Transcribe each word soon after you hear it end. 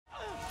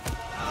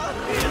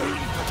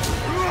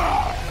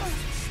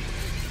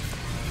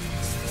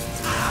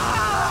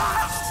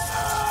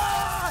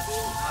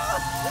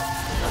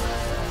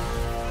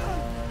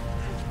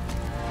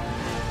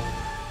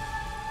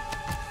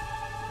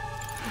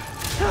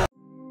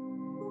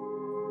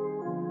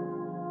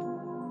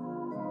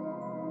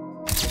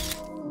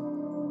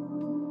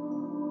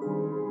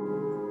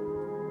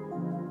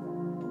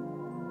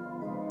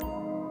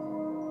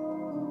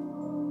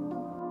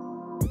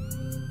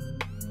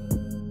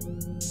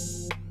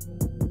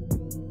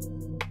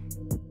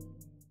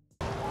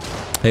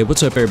Hey,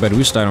 what's up everybody?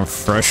 We started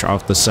fresh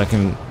off the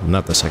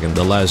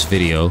the last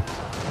video.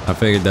 I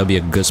figured that'd be a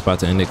good spot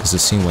to end it because it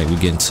seemed like we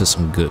get into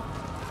some good.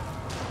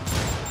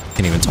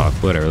 Can't even talk,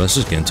 whatever, let's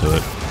just get into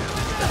it.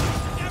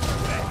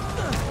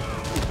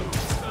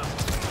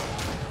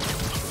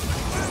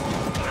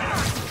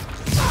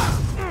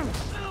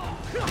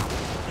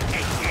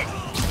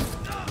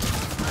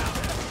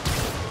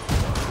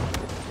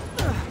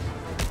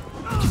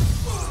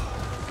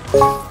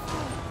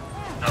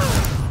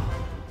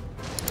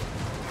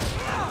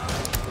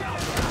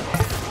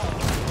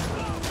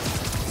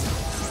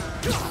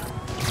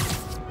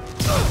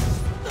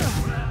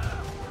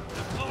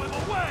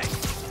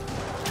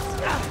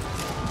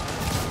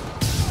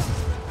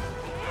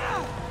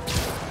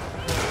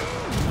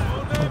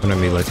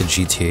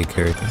 GTA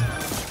character.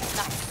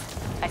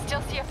 Nice. I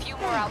still see a few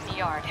more out in the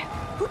yard.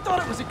 Who thought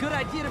it was a good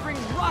idea to bring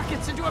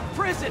rockets into a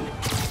prison?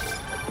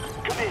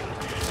 Come in.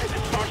 This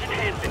is Sergeant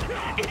Hansen.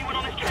 Anyone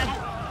on this channel?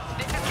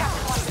 This is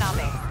Captain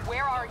Watanabe.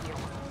 Where are you?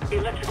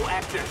 Electrical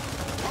access.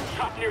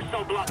 Shot near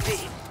cell block D.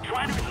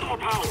 Trying to restore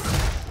power.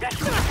 That's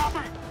your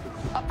chopper?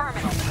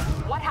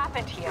 Affirmative. What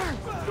happened here?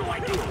 No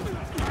idea.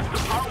 The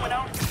power went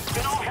out,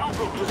 then all hell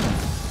broke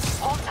loose.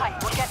 Hold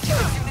tight. We'll get to you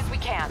as soon as we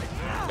can.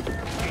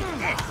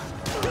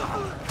 Get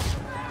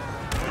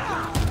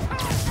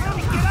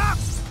up!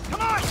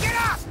 Come on, get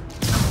up!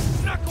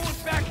 I'm not going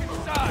back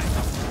inside.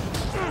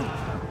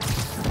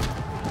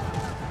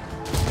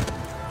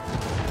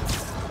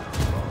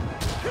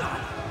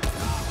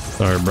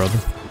 Sorry, brother.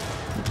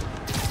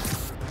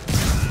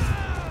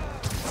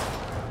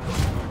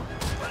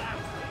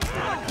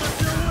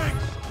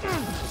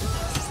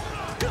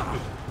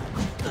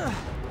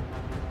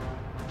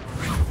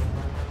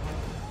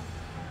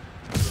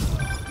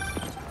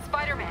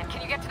 Spider-Man,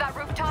 can you get to that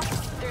rooftop?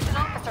 There's an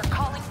officer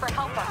calling for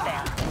help up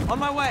there. On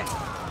my way.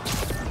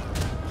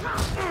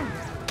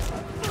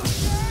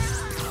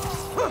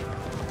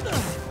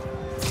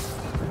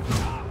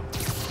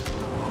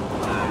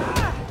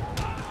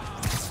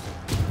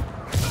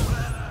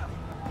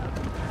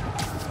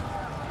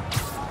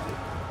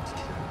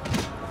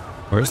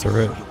 Where's the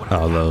red?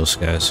 Oh, those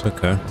guys.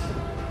 Okay.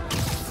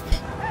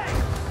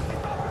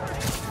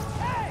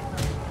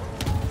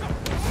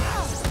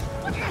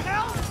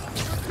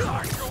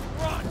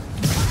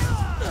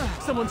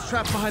 Someone's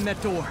trapped behind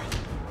that door.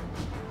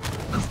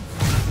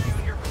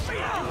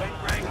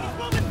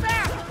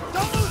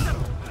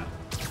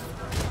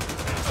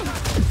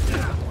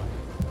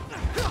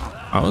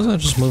 How was I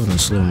just moving in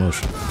slow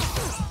motion?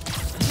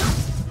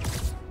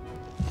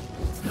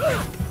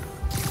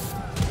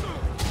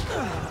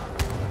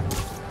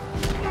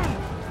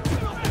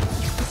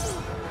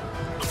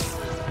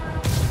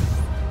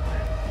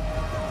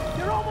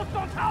 You're almost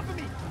on top of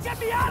me! Get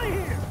me out of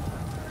here!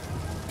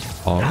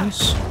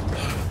 Pause.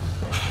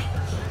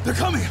 They're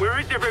coming! Where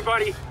is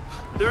everybody?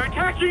 They're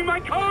attacking my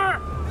car!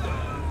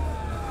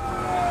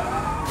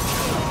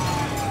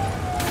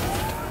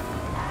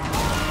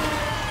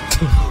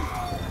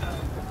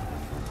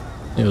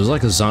 It was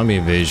like a zombie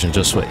invasion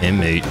just with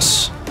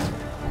inmates.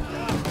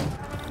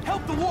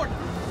 Help the warden!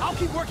 I'll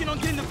keep working on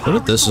getting the power.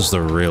 What if this is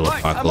the real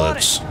Right, I'm on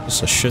apocalypse?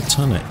 There's a shit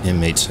ton of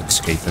inmates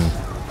escaping.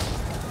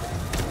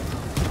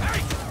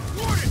 Hey,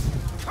 warden!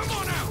 Come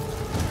on out!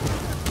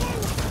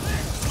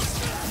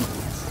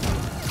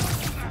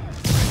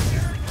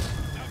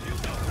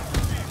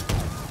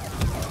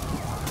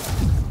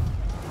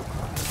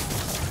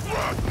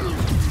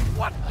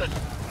 What the?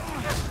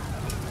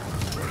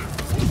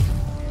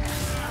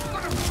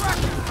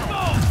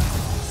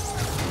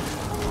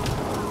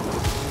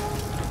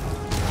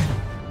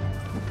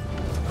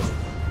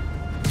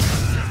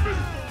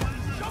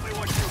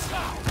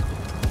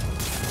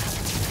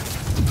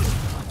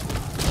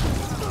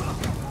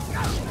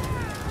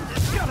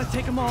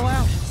 Take them all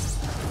out.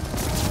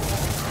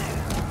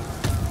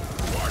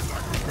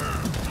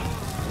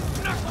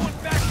 We're not going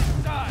back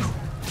inside.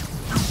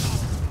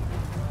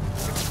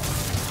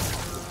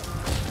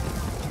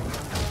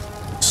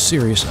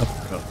 Serious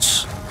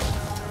uppercuts.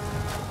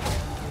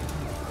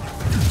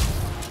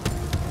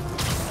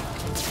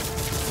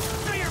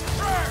 Say your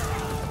prayer.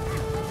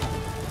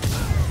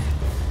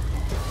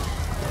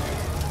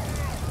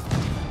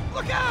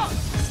 Look out!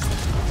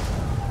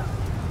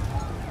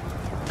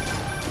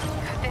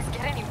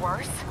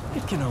 Worse?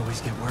 It can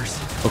always get worse.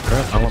 Oh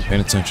crap, I wasn't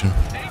paying attention.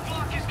 A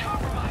block is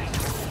compromised.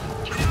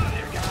 Get out of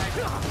there,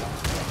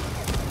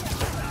 guys.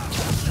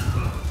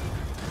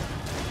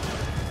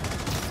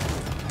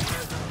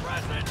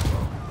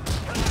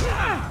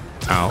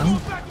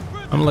 Ow.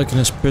 I'm liking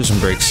this prison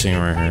break scene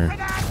right here.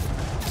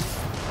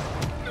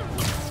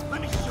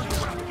 Let me show you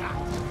what I've got.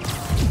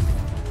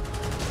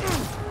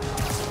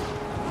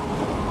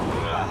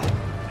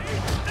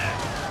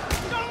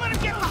 Don't let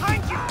him get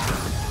behind you!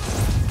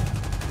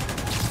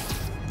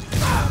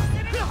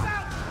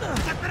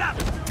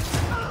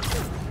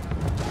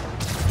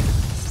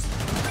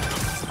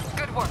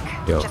 Good work.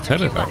 Yo, Just a tell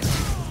few it back.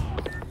 left.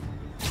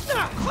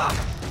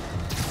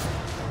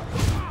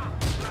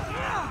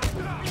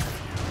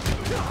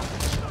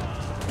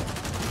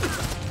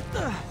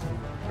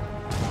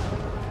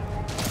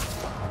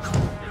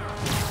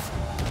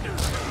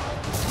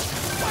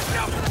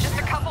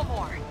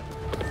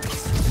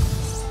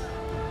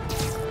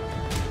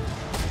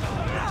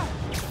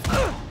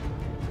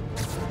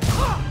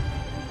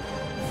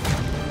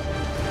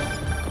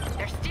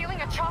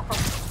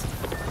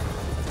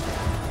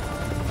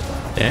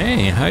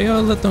 Dang, how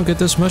y'all let them get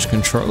this much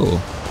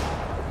control?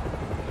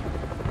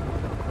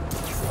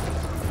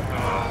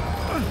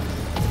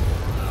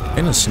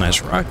 And it's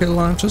nice rocket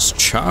launchers,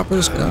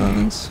 choppers,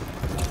 guns,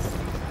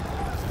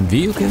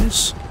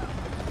 vehicles.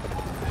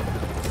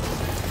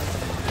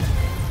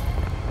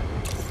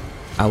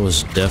 I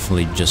was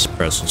definitely just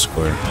pressing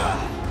square.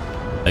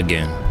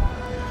 Again.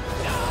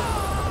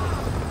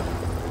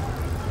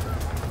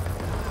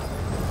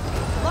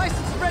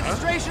 License and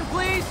registration,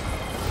 please.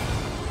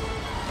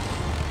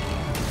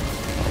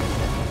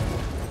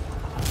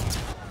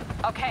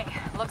 Okay,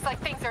 looks like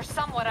things are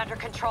somewhat under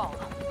control.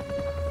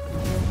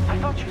 I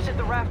thought you said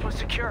the raft was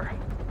secure.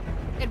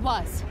 It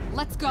was.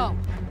 Let's go.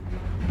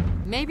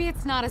 Maybe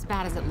it's not as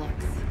bad as it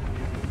looks.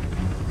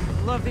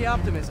 Love the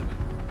optimism.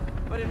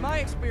 But in my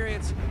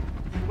experience,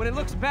 when it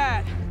looks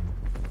bad,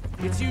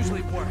 it's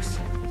usually worse.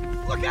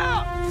 Look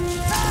out!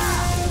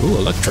 Ooh,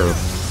 Electro.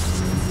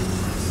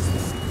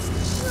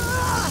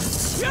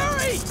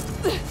 Yuri!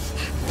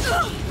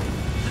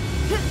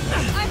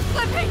 I'm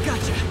slipping!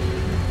 Gotcha.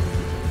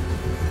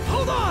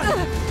 Hold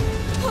on!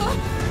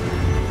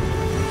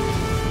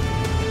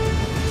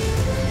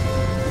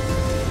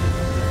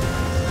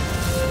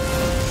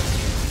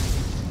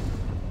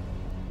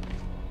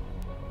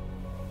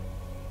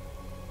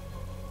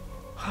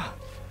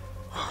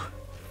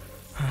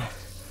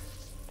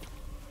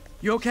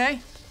 You okay?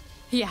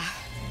 Yeah.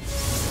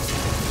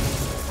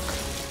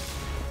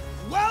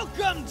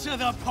 Welcome to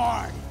the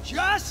party!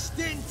 Just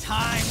in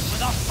time for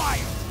the fire!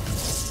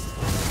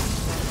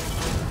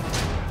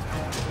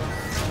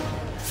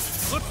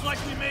 Looks like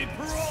we made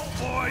parole,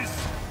 boys.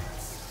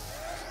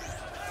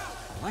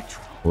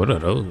 Electro, What are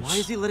those? why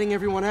is he letting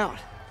everyone out?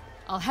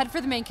 I'll head for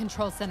the main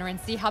control center and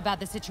see how bad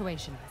the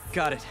situation is.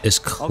 Got it. It's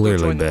I'll go clearly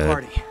join the bad.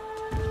 party.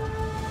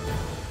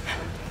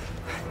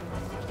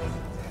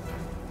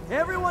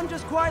 Everyone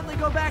just quietly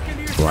go back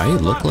into your Why cell you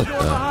and look lock the like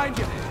door that? behind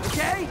you,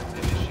 okay?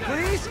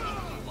 Please?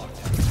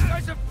 You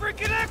guys are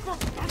freaking acro.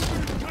 I'm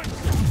gonna touch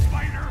you,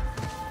 spider.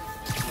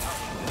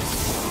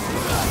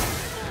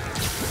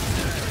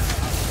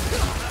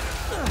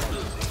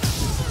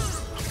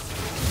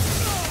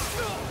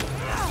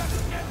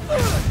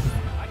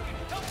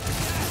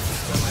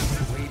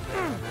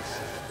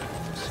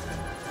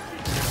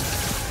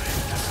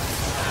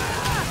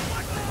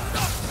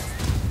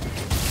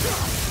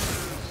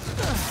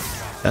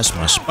 That's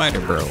my spider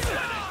bro.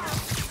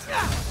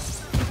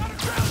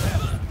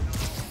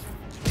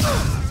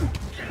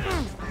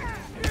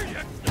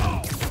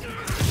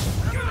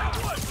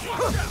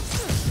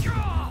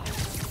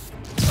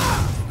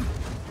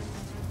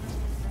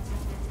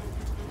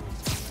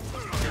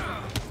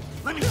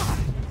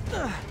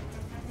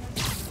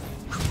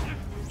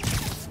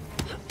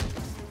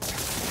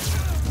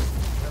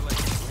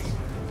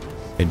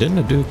 Hey, didn't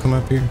the dude come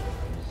up here?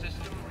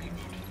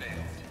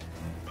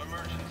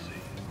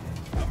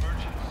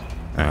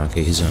 Ah,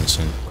 okay, he's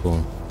innocent.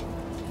 Cool.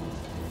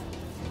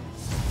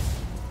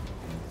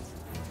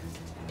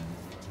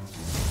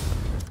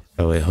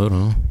 Oh wait, hold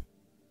on.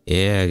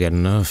 Yeah, I got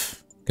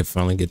enough. Can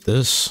finally get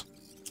this.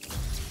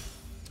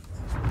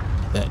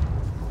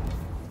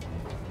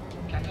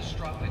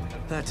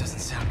 That doesn't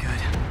sound good.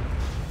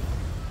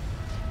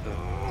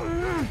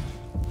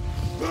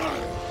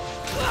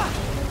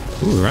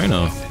 Ooh,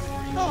 Rhino.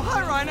 Oh,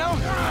 hi, Rhino!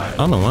 I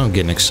don't know why I'm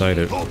getting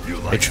excited.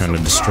 They're trying to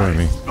destroy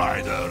me.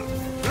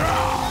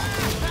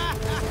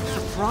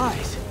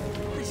 Surprise!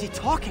 What is he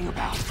talking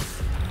about?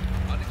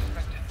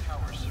 Unexpected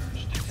power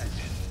surge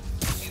detected.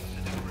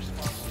 Incident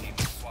response team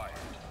required.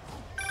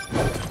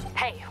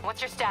 Hey,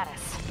 what's your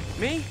status?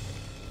 Me?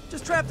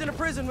 Just trapped in a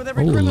prison with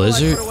every Oh, criminal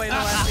lizard. I put away in the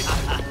last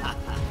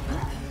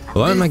 6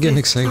 Why am I getting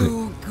excited?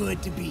 Too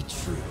good to be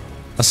true.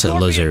 I said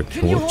lizard.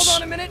 Can you hold Whoops.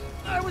 on a minute?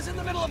 I was in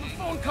the middle of a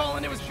phone call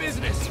and it was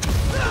business.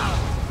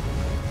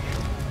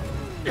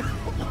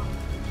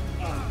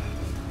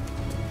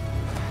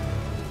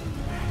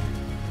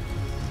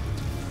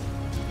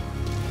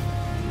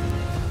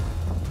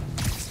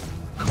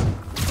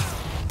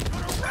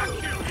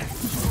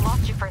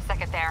 Lost you for a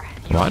second there.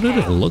 You Why did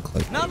okay? it look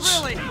like Not this?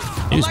 really.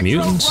 These Electro,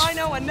 mutants?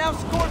 Rhino, and now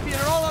Scorpion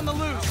are all on the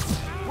loose.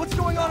 What's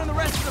going on in the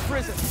rest of the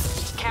prison?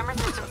 Camera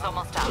system's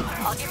almost up.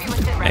 I'll give you a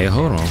sit rep. Hey,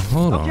 hold on,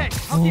 hold on, Okay,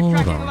 I'll keep hold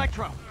tracking on.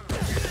 Electro.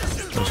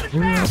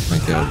 Who I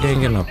think y'all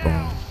ganging up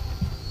on?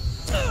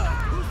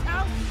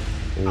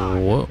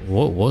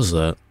 What was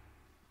that?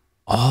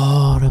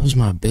 Oh, that was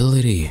my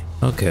ability.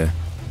 Okay,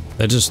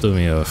 that just threw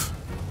me off.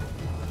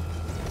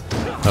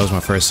 That was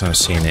my first time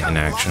seeing it in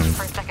action. Lost you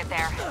for a second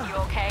there. You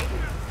okay?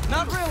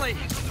 Not really.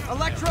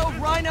 Electro,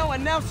 Rhino,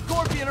 and now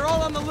Scorpion are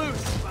all on the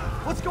loose.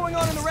 What's going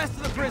on in the rest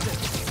of the prison?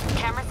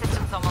 Camera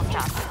system's almost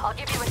up. I'll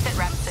give you a sit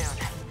rep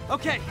soon.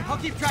 Okay, I'll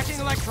keep tracking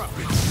Electro.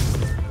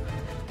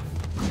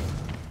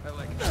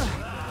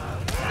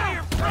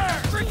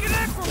 Freaking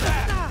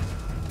acrobat.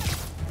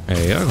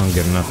 Hey, y'all gonna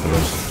get enough of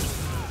this.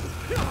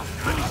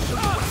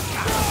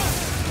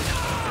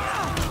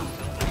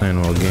 Playing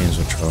all games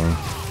with Charlie.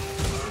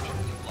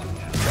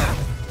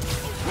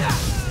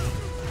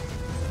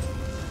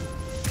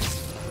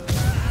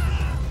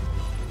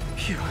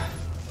 Phew.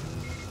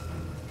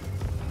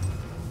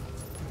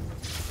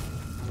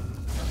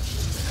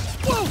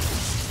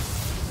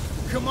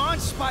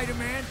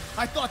 Spider-Man.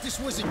 I thought this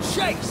was a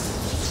chase.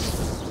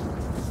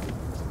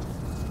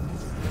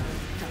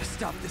 Gotta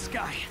stop this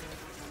guy.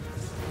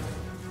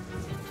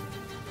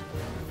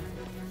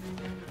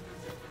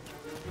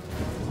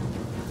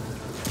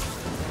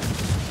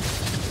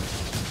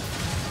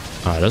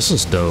 Ah, this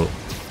is dope.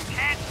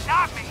 Can't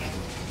stop me.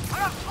 But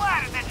I'm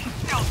flattered that you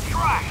still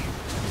try.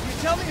 You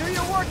tell me who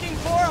you're working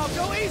for, I'll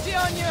go easy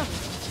on you.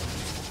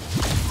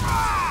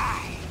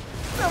 Try.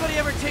 Nobody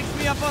ever takes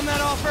me up on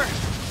that offer.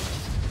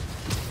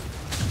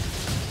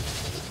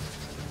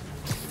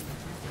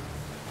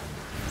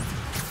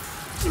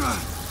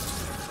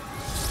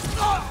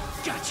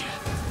 Gotcha.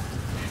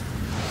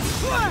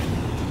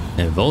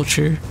 And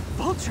Vulture.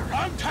 Vulture.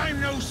 Long time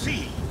no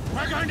see.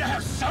 We're going to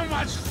have so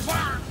much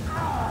fun.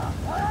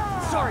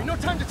 Sorry, no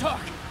time to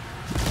talk.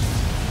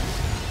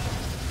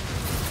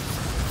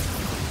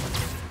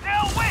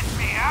 Still with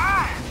me,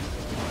 huh?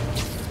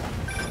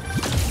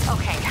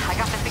 Okay, I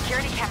got the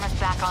security cameras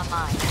back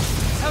online.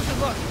 How's it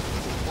look?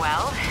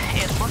 Well,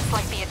 it looks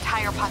like the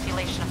entire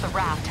population of the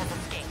raft has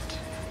escaped,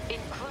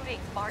 including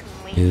Martin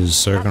Lee. Use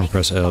circle and That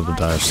press makes L to five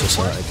dive to the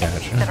side. employees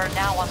Gotcha. that are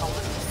now on the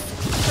loose.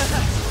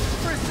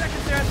 For a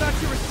second there, I thought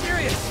you were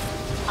serious.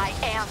 I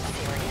am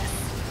serious.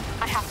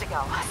 I have to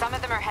go. Some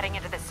of them are heading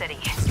into the city.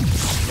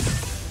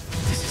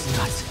 This is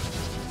nuts.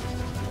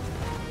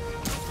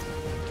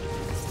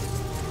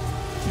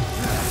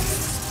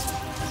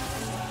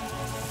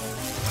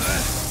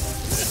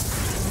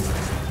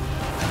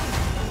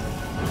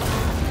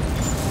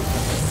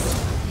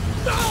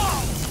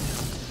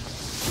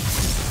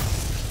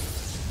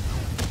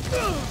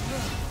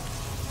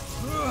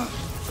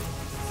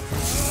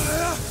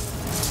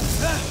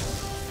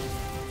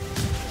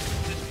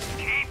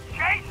 Keep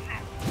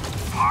chasing.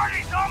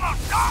 Party's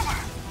almost over.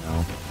 No.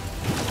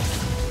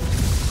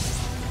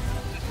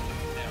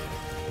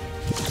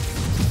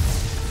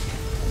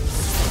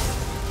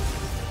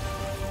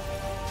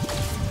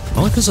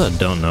 Only because I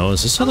don't know,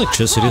 is this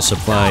electricity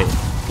supply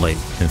like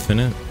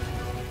infinite?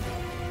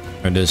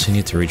 Or does he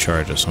need to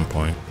recharge at some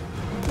point?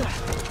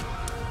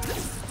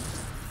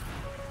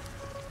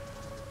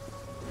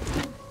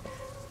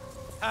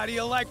 How do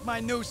you like my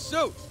new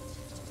suit?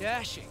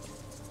 Dashing.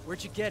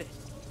 Where'd you get it?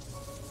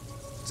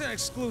 It's an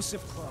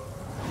exclusive club.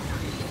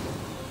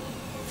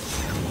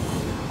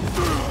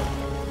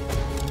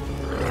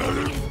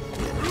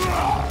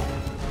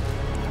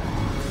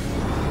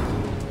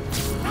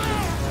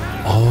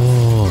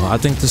 Oh, I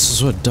think this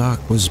is what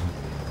Doc was.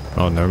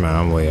 Oh, never mind,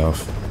 I'm way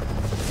off.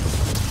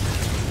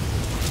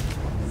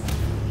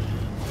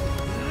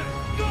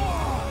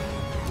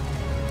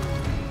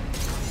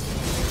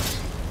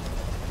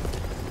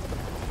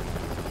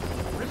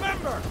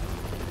 Remember,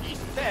 he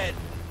said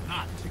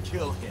not to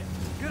kill him.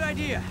 Good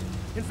idea.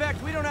 In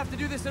fact, we don't have to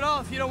do this at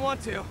all if you don't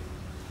want to.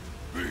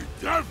 We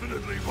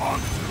definitely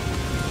want to.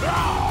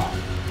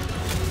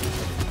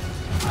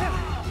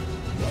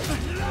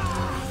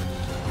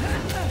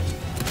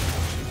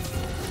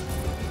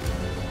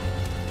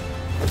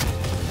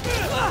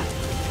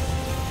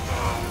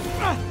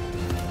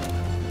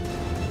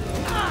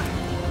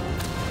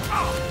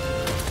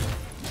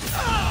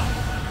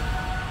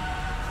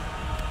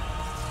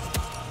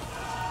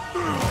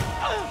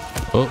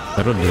 Oh,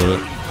 that'll do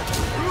it.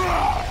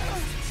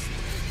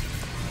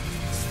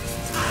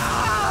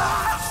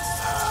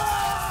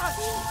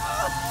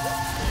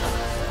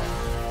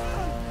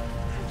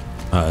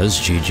 Ah, this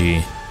is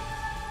GG.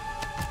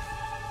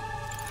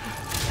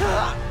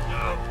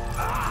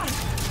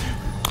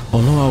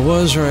 Oh no, I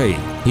was right.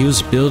 He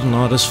was building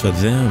all this for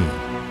them.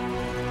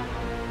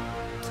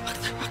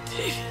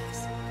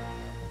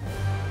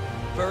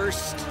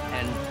 First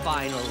and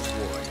final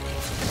warning.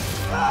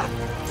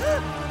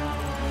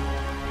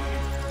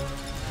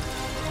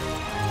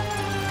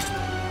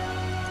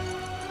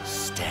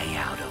 Stay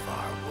out of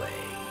our way.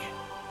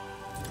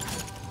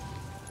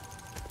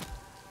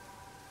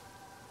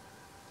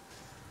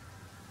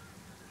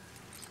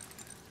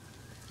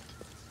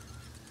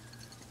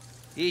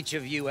 Each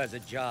of you has a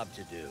job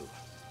to do.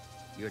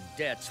 Your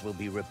debts will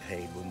be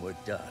repaid when we're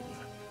done.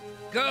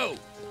 Go!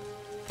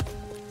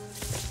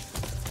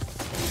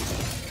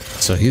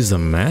 So he's the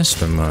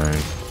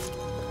mastermind.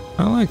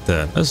 I like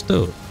that. That's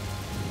dope.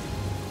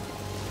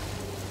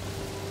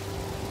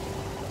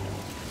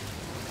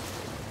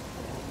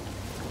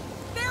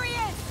 There he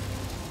is!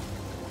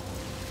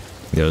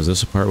 Yo, is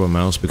this a part where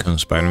Miles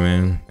becomes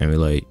Spider-Man and we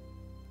like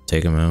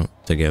take him out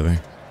together?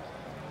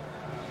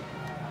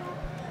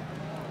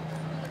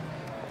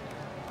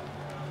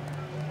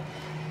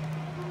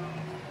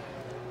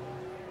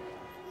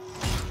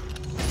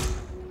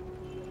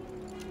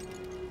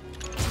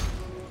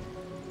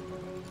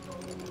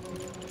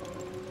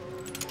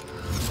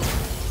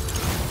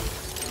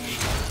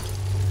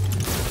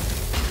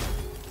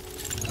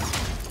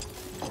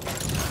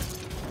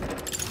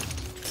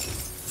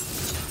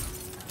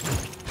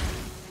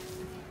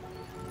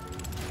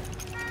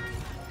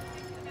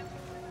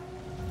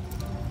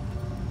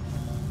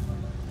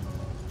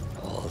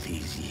 All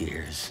these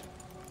years.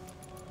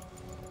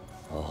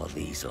 All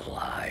these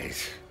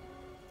lies.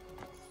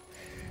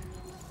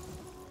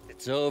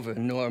 It's over,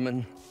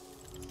 Norman.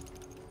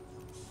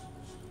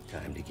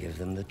 Time to give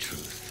them the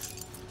truth.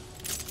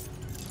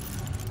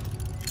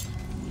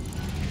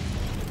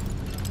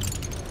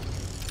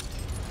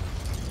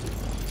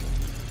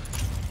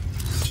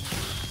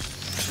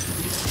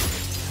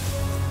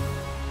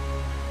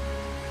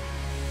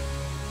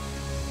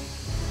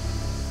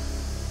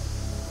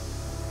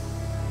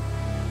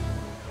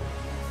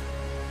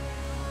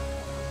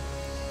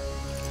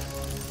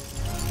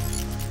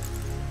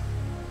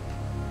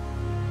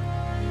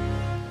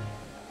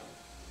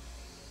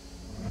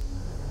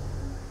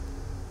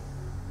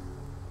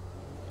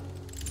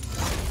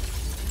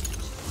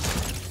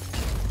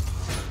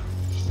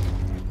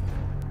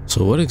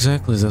 So what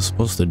exactly is that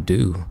supposed to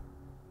do?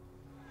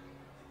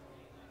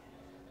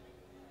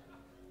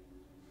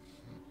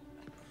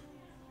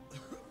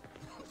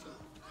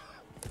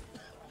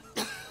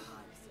 This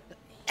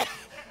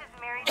is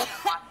Mary Jane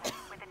Watson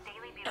with a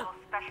Daily Bugle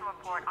special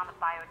report on the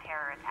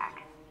bioterror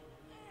attack.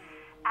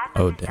 As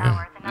of this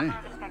hour, the number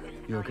of infected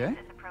civilians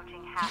is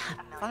approaching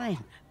 500,000.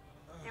 Fine.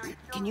 There is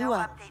still Can no you,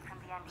 update from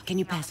the NBC can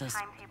you on pass the those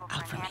timetable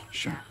out for an me? antidote,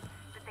 Sure.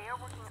 but they are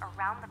working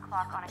around the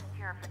clock on a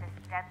cure for this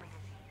deadly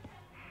disease.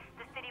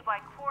 The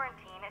citywide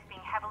quarantine is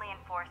being heavily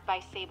enforced by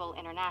Sable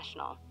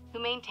International, who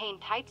maintain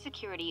tight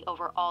security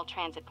over all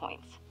transit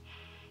points.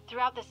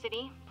 Throughout the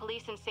city,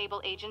 police and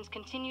Sable agents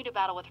continue to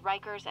battle with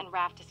Rikers and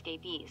Raft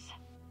escapees.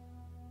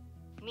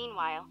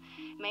 Meanwhile,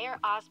 Mayor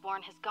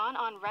Osborn has gone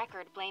on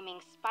record blaming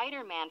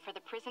Spider-Man for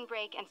the prison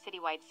break and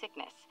citywide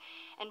sickness,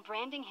 and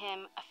branding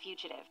him a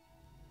fugitive.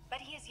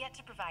 But he has yet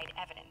to provide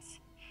evidence,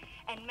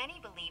 and many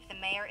believe the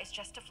mayor is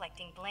just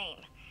deflecting blame,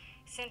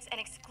 since an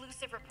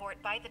exclusive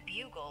report by the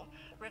Bugle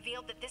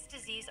revealed that this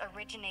disease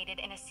originated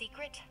in a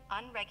secret,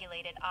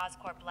 unregulated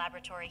Oscorp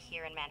laboratory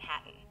here in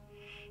Manhattan.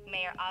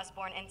 Mayor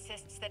Osborn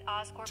insists that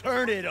Oscorp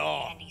Turn is it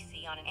off. working with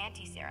NDC on an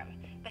anti-serum,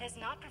 but has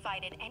not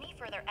provided any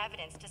further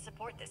evidence to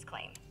support this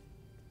claim.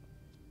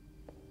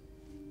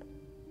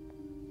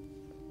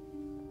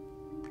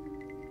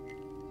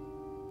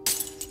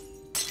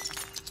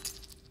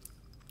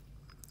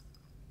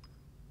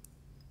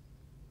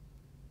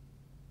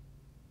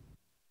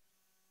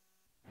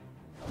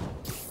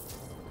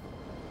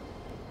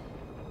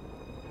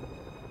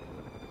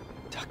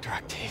 Dr.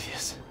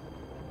 Octavius.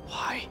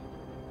 Why?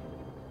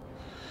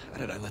 How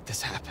did I let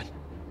this happen?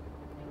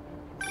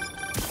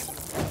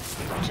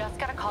 Just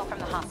got a call from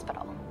the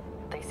hospital.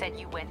 They said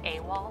you went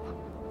AWOL.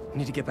 I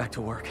need to get back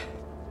to work.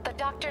 The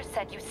doctor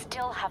said you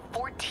still have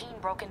 14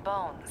 broken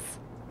bones.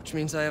 Which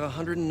means I have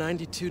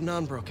 192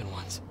 non-broken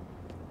ones.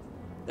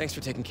 Thanks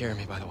for taking care of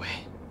me, by the way.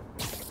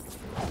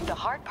 The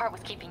hard part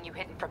was keeping you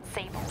hidden from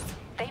Sable.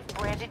 They've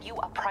branded you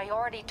a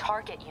priority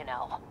target, you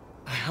know.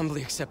 I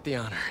humbly accept the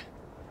honor.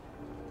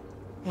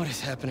 What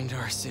is happening to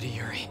our city,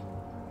 Yuri?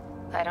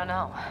 I don't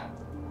know.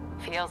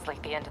 Feels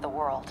like the end of the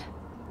world.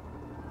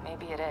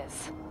 Maybe it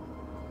is.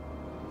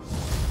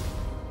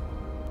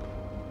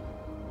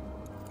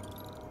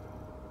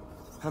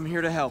 I'm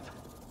here to help.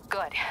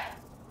 Good.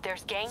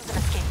 There's gangs of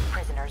escaped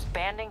prisoners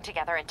banding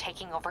together and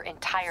taking over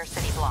entire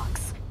city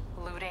blocks.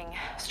 Looting,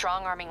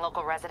 strong-arming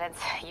local residents,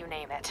 you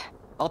name it.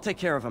 I'll take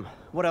care of them.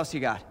 What else you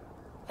got?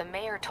 The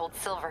mayor told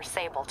Silver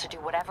Sable to do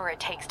whatever it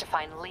takes to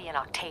find Lee and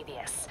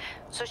Octavius.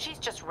 So she's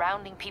just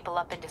rounding people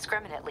up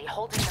indiscriminately,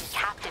 holding them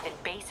captive in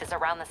bases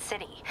around the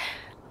city.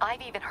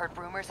 I've even heard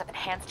rumors of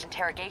enhanced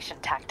interrogation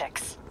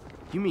tactics.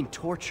 You mean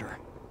torture?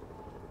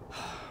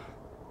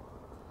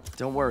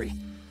 Don't worry.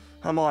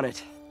 I'm on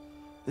it.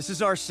 This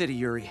is our city,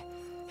 Yuri.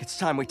 It's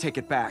time we take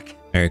it back.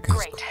 Alright,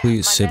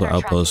 complete Sable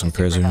outposts and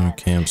prisoner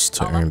camps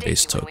to earn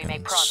base When we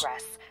make tokens.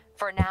 progress.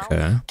 For now,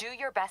 Okay. do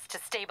your best to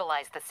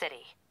stabilize the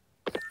city.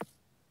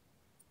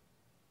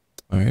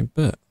 Alright,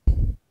 bet.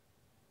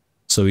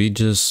 So we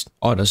just...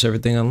 Oh, that's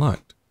everything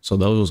unlocked. So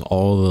those was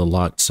all the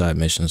locked side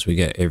missions. We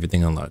got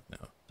everything unlocked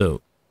now.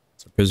 Dope.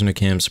 So prisoner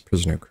camps,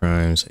 prisoner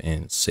crimes,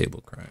 and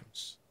Sable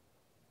crimes.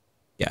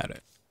 Got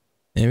it.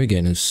 And we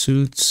get new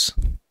suits.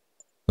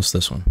 What's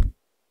this one?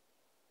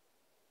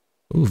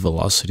 Ooh,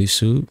 velocity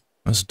suit.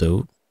 That's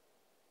dope.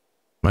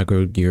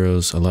 Micro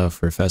gyros allow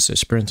for faster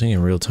sprinting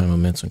and real-time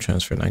momentum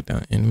transfer to knock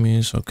down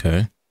enemies.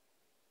 Okay.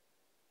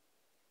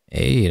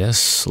 Hey, that's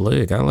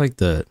slick. I like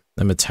that.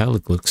 That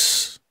metallic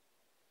looks...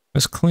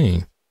 That's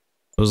clean.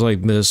 It was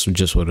like this,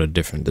 just with a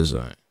different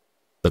design.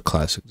 The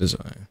classic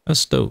design.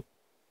 That's dope.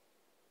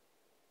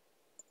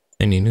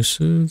 Any new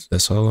suits?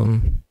 That's all of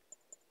them.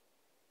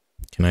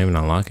 Can I even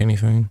unlock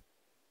anything?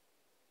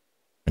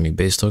 Any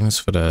base tokens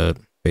for that?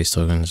 Base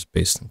tokens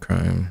based on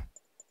crime.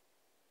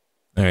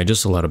 Alright,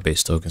 just a lot of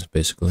base tokens,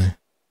 basically.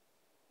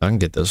 I can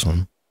get this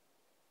one.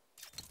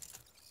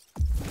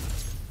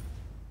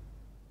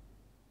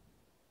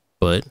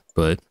 But,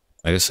 like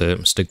I said,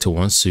 I'm stick to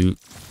one suit.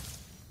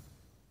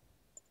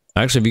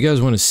 Actually, if you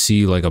guys want to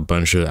see like a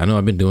bunch of... I know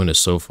I've been doing this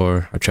so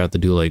far. I tried to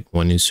do like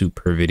one new suit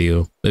per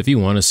video. But if you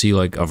want to see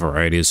like a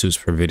variety of suits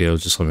per video,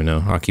 just let me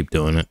know. I'll keep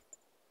doing it.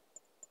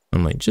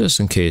 I'm like, just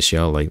in case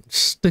y'all like,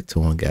 stick to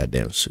one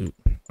goddamn suit.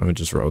 Let me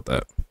just wrote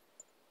that.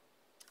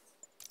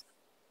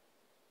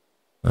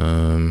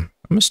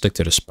 gonna stick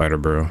to the spider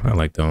bro. I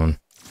like that one.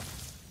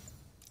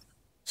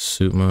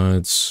 Suit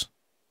mods.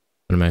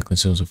 Automatically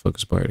sends a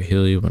focus bar to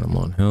heal you when I'm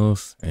low on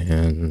health.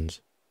 And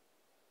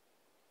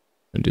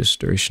reduce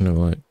duration of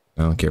light.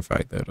 I don't care if I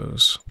like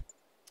those.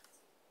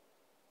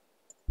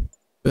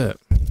 Bet.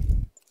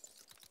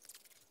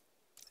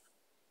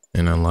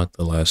 And unlock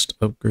the last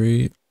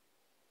upgrade.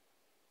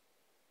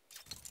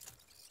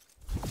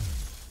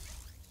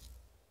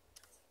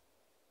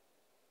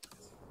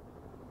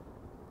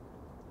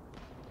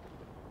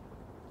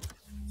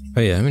 Oh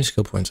yeah, how many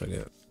skill points I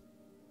got?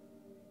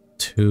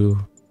 2.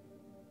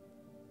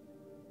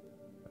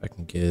 I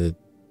can get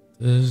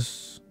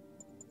this.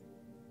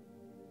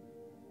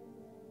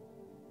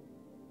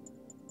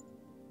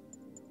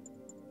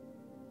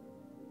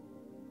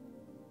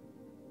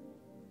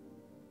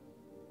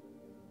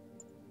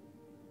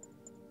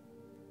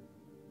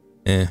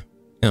 It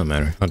don't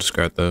matter. I'll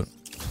discard that.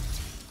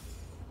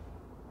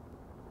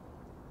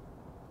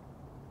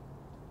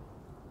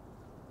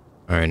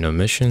 Alright, no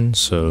mission,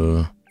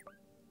 so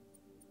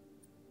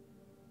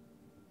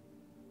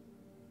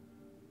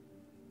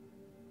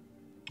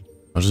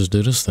I'll just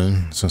do this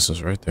then, since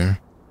it's right there.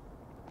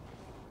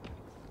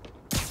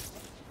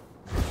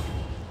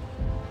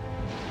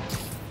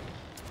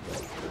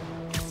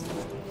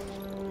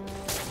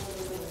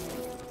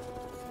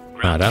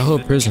 Nah, that whole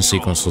prison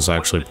sequence was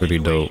actually pretty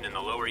dope.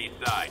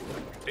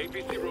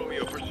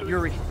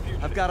 Yuri,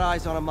 I've got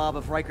eyes on a mob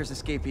of Riker's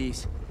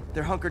escapees.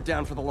 They're hunkered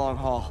down for the long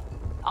haul.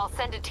 I'll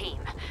send a team.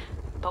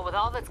 But with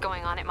all that's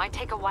going on, it might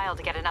take a while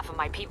to get enough of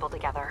my people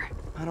together.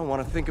 I don't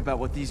want to think about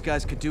what these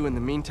guys could do in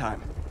the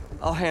meantime.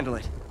 I'll handle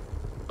it.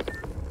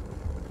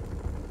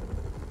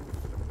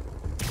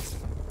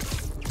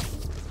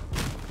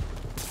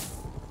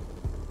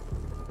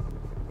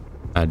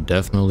 I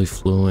definitely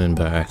flew in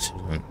by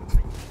accident.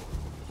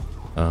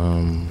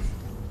 Alright,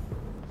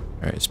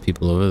 there's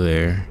people over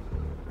there.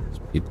 There's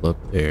people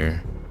up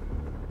there.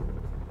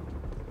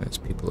 There's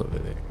people over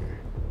there.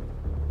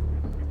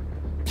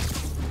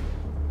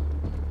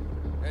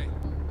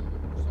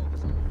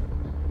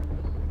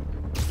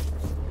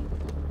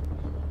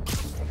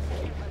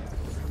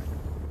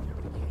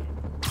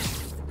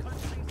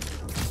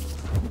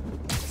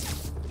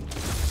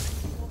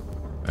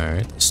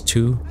 Alright, there's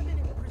 2.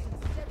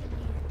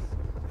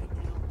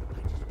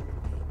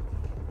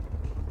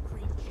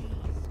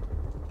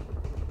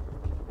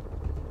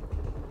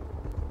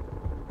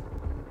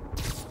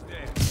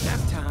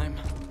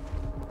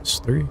 It's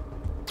 3.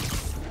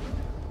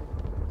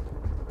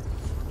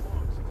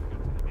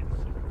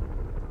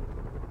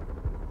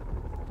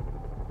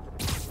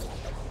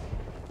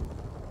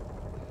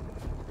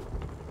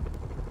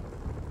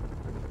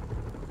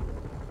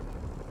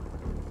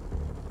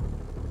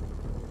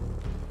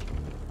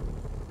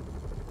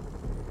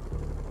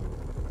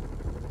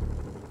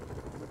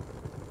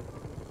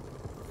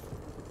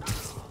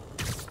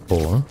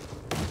 Four.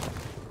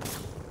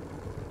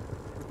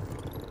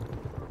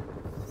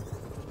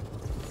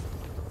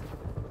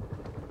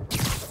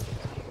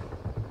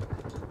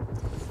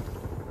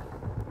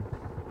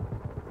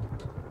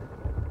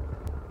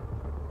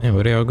 Man,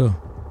 where'd they all go?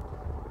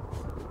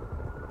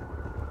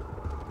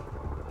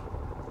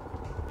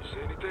 You see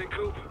anything,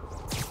 Coop?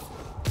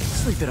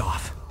 Sleep it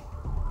off.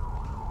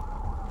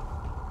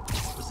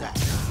 What was that?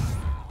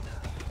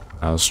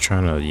 I was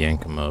trying to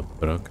yank him up,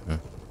 but okay.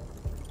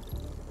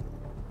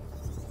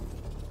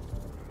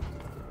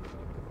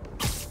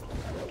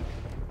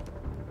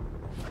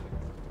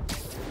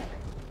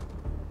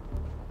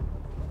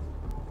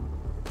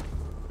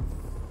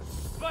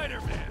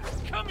 Spider-Man,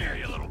 come here,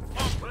 you little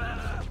punk!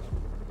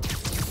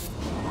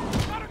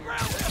 Gotta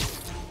ground him!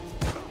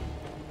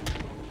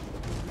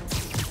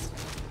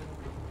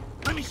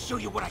 Let me show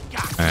you what I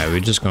got. Alright, we're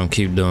just gonna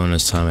keep doing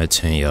this time at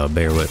 10, y'all.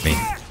 Bear with me.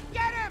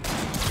 Get him!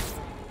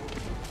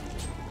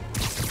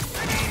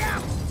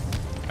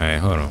 Alright,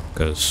 hold on,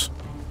 cause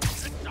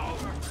It's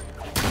over.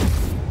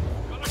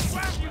 Gonna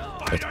grab you, I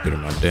have to Spider! get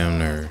on my damn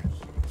nerve.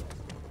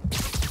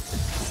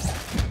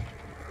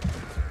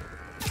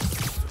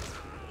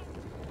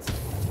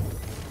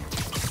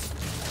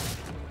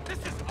 This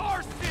is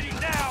our city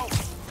now!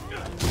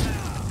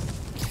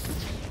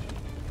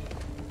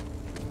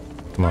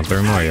 Come on,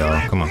 3 more,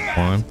 y'all. Come on,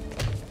 1.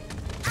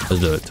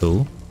 Let's do it,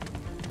 2.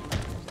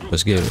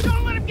 Let's get it.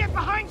 Don't let him get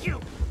behind you!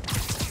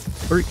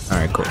 3.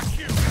 Alright, cool. Can't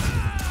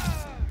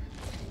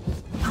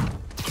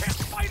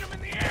fight him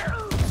in the air!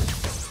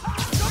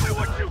 Tell me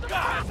what you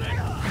got!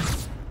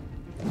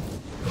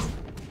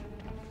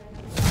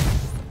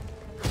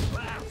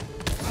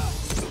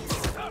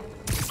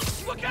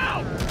 Look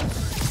out!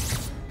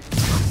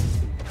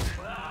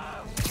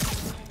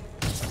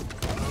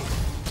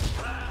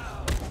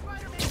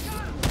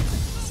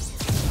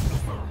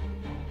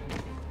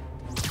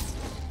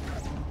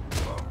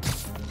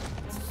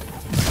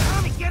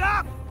 Tommy, get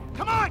up!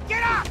 Come on,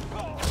 get up!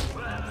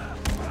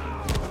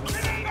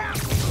 Grenade out!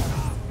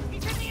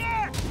 He's in the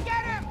air!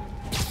 Get him!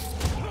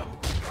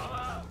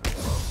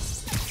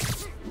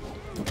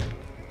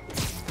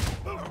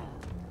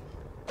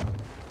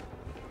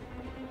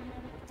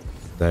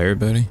 Is that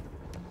everybody?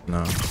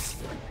 No.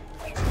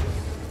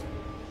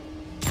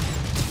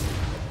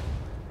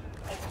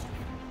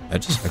 I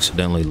just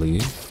accidentally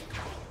leave.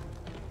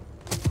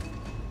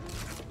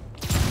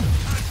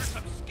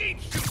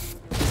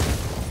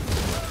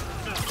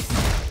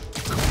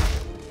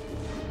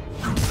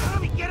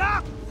 Get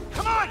up!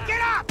 Come on,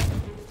 get up!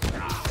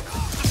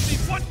 Just need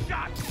one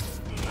shot!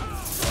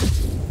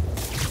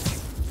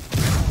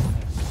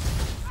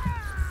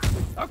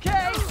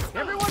 Okay,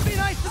 everyone be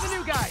nice to the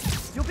new guy.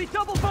 You'll be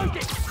double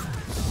bunking.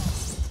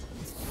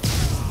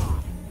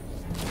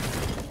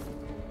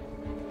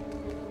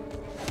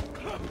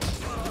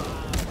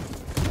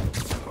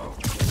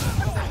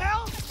 What the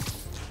hell?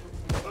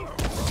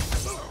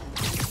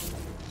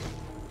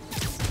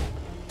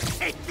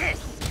 Take this!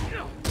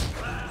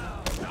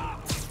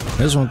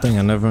 There's one thing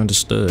I never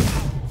understood.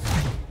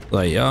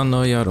 Like, y'all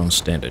know y'all don't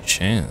stand a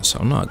chance.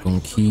 I'm not gonna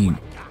keep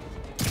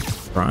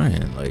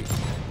trying. Like,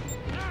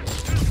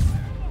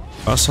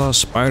 if I saw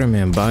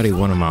Spider-Man body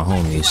one of my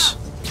homies,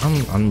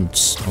 I'm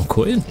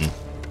quitting.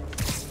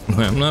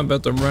 Like, I'm not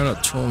about to run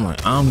up to him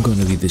like I'm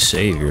gonna be the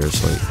savior.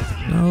 It's like,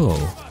 no,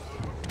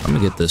 I'm gonna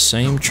get the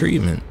same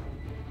treatment.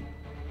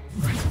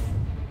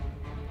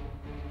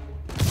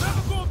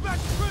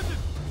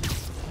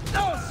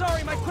 Oh,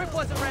 sorry, my quip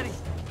wasn't ready.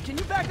 Can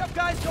you back up,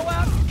 guys? Go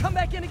out, come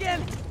back in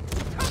again.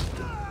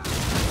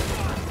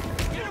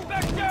 Get him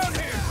back down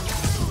here!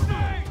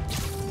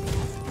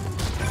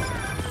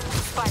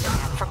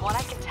 Spider-Man, from what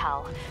I can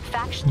tell,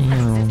 factions that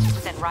existed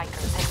within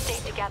Rikers have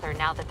stayed together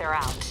now that they're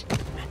out.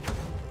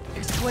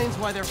 Explains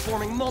why they're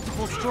forming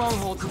multiple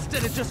strongholds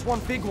instead of just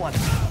one big one.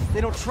 They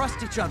don't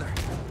trust each other.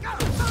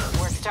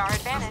 Works to our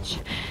advantage.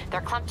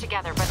 They're clumped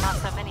together, but not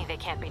so many they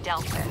can't be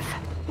dealt with.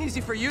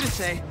 Easy for you to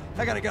say.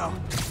 I gotta go.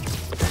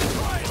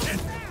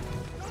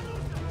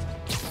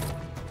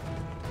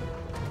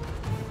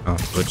 Oh,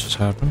 what just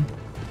happened?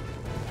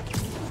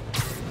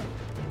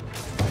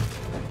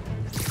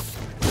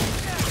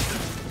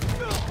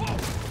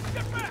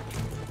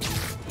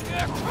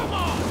 Yeah, come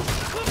on!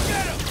 Look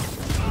at him!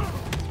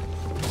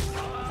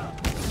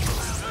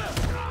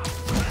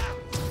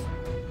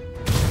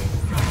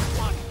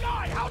 One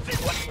guy, how's it?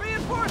 What?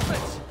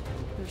 Reinforcements!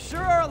 There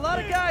sure are a lot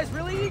of guys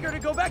really eager to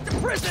go back to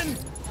prison.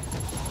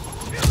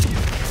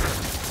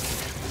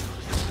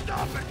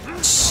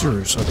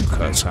 Serious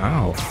uppercuts,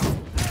 how?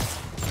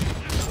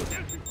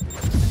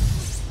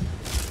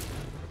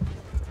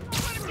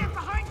 Let him get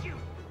behind you!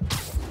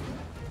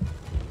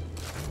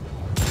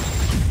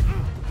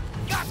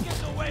 Not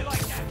getting away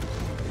like that!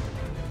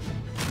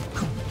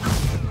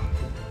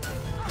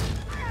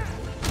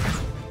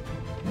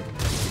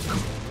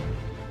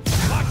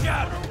 Watch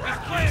out! That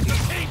plan's a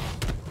peak!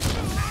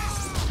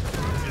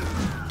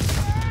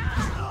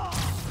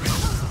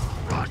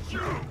 Rush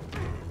you!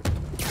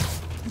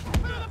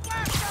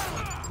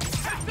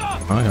 Heads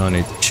up! I don't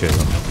need to chill.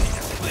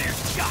 Clear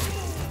shot!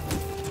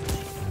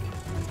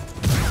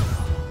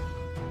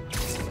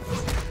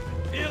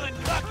 Feeling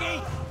lucky?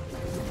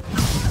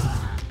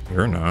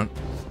 You're not.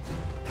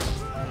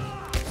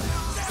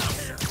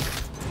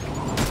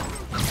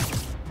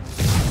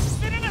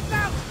 Spinning us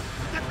out!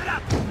 Step it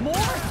up! More?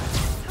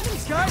 How many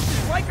guys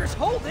does Rikers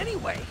hold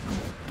anyway?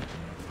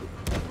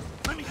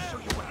 Let me show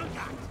you what I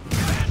got.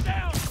 Stand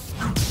down!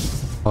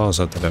 Pause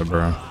after that,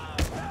 bro.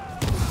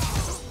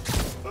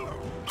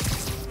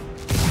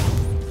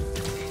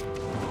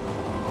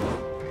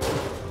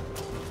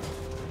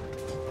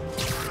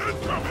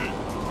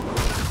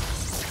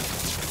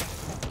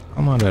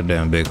 Come on, that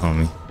damn big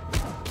homie.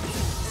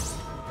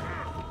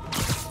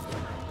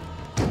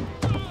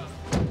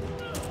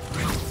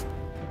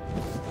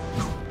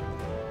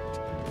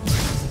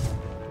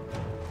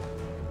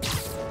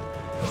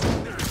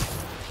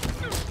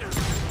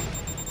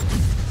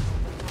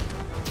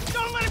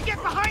 Don't let him get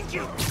behind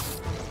you!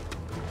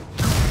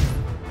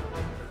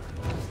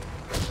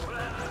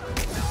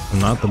 I'm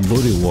not the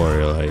booty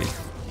warrior. Like,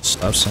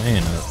 stop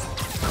saying that.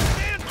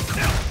 Stand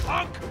still,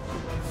 punk!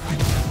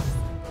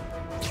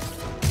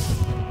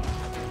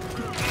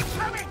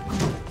 Incoming!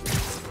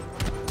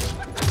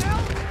 What the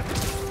hell?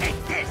 Take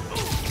this!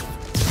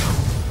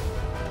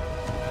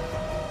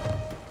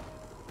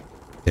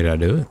 Did I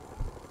do it?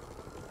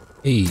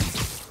 Hey.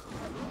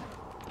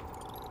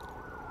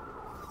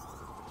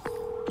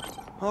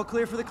 All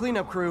clear for the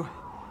cleanup crew.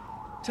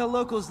 Tell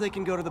locals they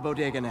can go to the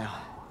bodega now.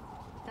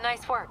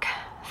 Nice work.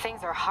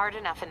 Things are hard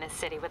enough in this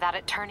city without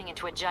it turning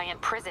into a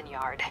giant prison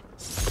yard.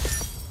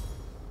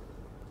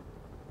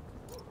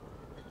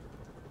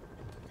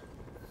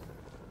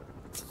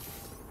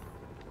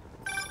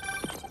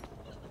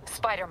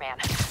 Spider-Man,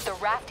 the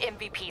Raft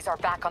MVPs are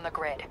back on the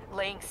grid,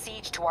 laying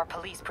siege to our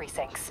police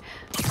precincts.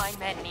 My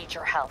men need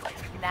your help,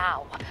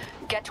 now.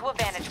 Get to a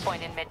vantage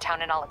point in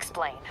Midtown and I'll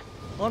explain.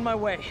 On my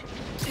way.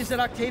 Is it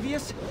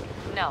Octavius?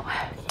 No,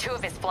 two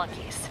of his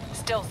flunkies,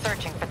 still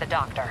searching for the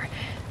doctor.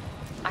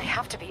 I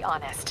have to be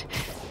honest,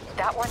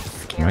 that one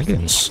scares Am I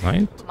getting me.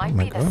 sniped? Oh Might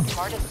my be the god.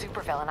 smartest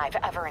supervillain I've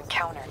ever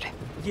encountered.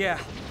 Yeah,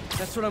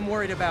 that's what I'm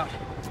worried about.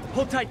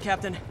 Hold tight,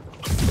 Captain.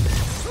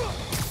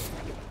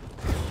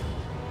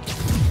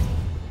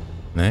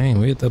 Dang,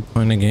 we at that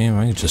point in the game,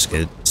 I can just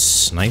get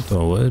sniped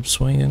or web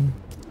swinging.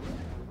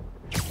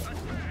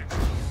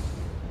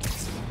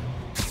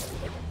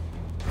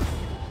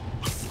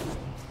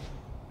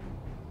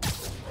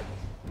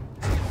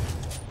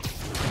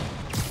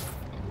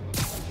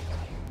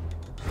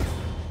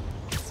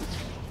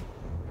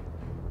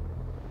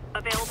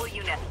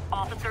 units.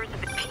 Officers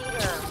have been...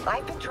 Peter,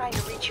 I've been trying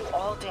to reach you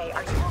all day.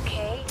 Are you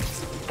okay?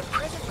 The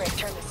prison break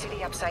turned the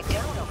city upside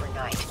down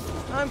overnight.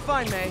 I'm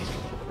fine, May.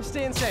 We're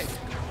staying safe.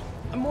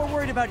 I'm more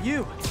worried about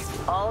you.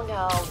 Oh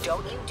no,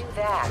 don't you do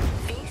that.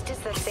 Feast is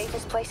the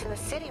safest place in the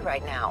city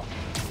right now.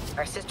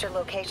 Our sister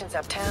locations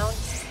uptown,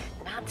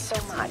 not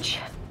so much.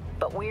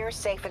 But we're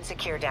safe and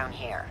secure down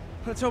here.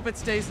 Let's hope it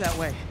stays that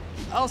way.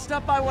 I'll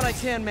stop by when I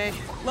can, May.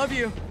 Love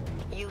you.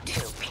 You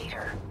too,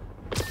 Peter.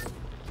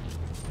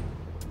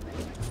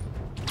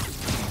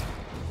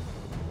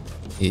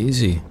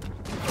 Easy.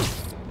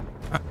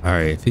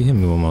 Alright, if you hit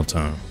me one more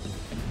time.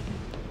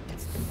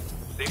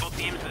 Sable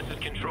teams, this is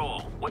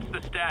Control. What's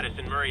the status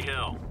in Murray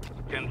Hill?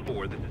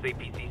 10-4, this is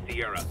APC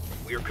Sierra.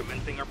 We are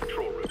commencing our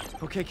patrol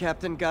route. Okay,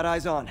 Captain. Got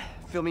eyes on.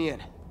 Fill me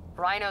in.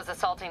 Rhino's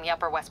assaulting the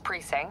Upper West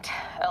Precinct.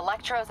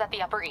 Electro's at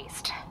the Upper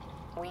East.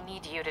 We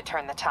need you to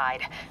turn the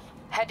tide.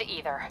 Head to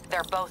either.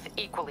 They're both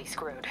equally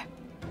screwed.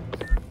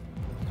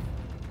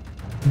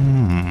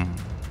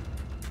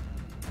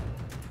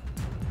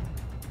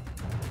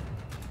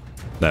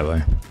 That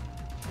way.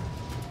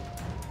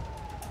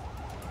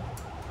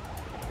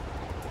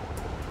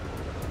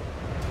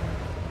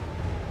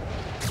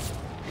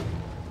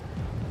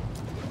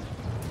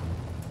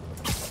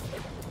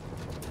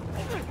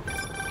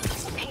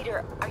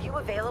 Peter, are you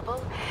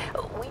available?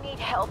 We need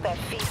help at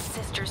Feast's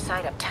sister's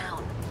site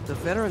uptown. The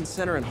Veterans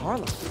Center in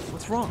Harlem.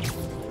 What's wrong?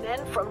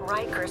 Men from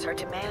Rikers are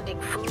demanding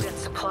food and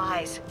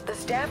supplies. The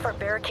staff are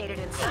barricaded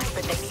inside,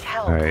 but they need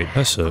help. Alright,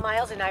 that's it.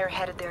 Miles and I are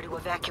headed there to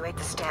evacuate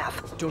the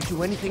staff. Don't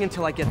do anything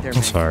until I get there, I'm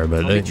May. sorry,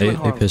 but I'll they meet you in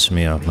Harlem. piss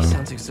me off, May man.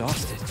 sounds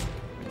exhausted.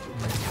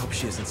 I hope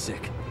she isn't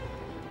sick.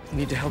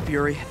 Need to help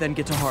Yuri, then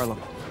get to Harlem.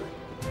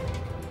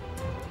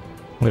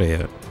 Where they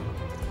at?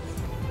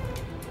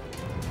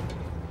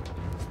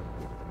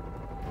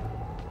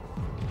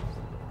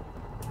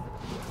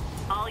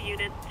 All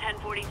units,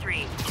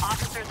 1043.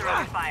 Officers are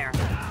under fire.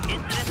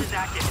 Incident is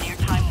active near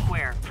Times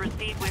Square.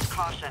 Proceed with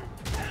caution.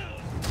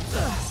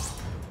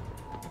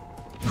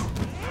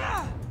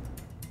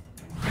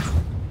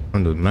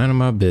 I'm the man of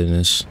my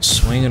business,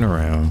 swinging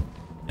around.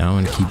 Now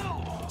I'm gonna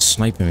keep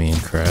sniping me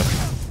and crap.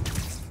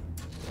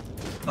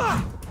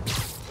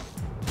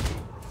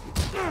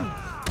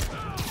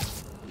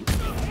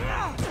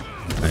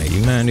 Hey,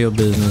 you mind your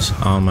business,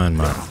 I'll mind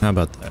mine. How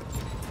about that?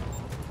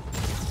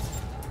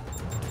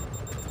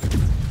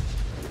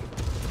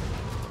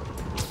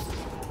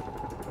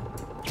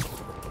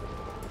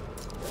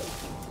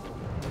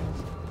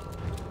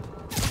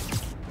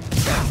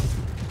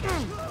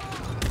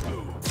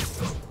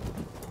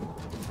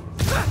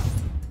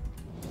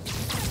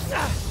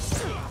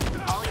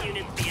 All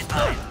units be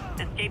advised.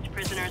 Escaped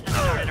prisoners have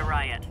started a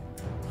riot.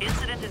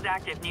 Incident is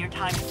active near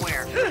Times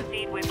Square.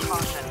 Proceed with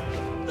caution.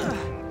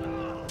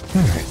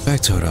 Alright, back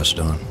to what I was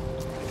doing.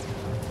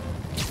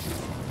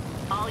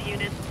 All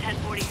units,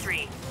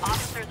 1043.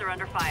 Officers are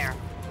under fire.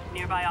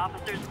 Nearby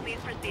officers, please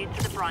proceed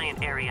to the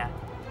Bryant area.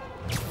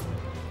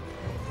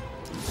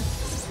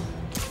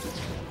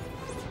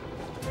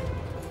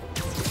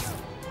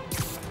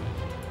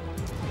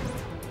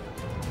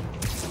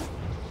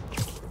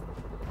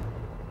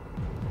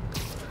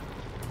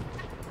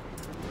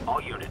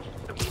 All units,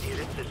 immediate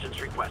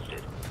assistance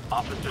requested.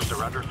 Officers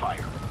are under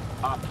fire.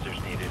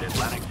 Officers needed at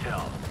Lenox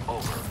Hill.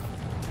 Over.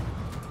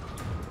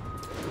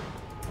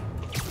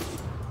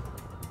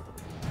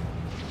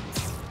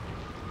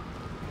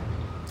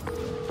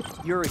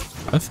 Yuri.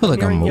 I feel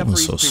like I'm Nearing the moving Upper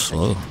so East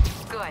slow.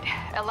 Good.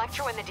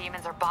 Electro and the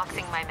demons are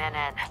boxing my men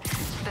in.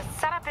 The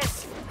setup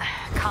is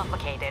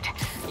complicated.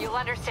 You'll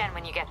understand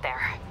when you get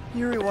there.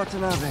 Yuri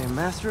Watanabe,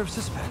 master of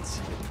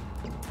suspense.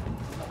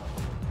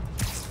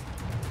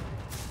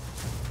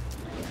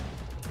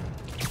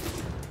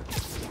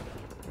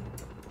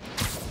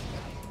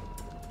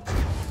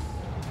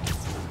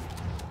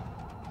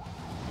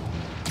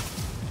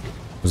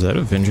 Was that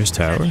Avengers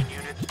Tower? Attention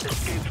units,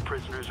 escaped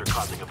prisoners are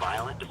causing a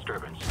violent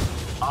disturbance.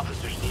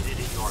 Officers needed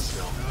in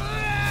Yorkville.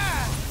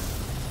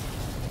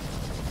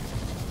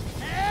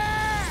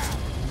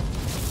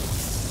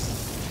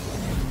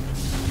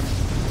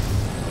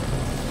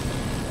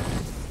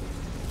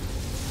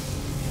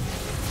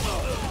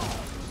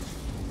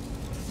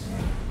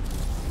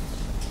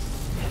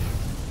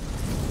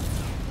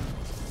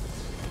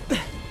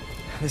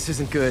 This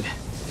isn't good.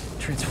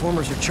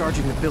 Transformers are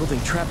charging the building,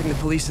 trapping the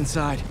police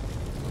inside.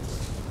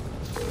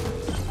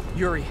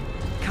 Yuri,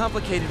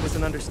 complicated was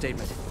an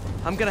understatement.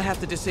 I'm gonna have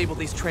to disable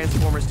these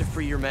transformers to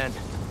free your men.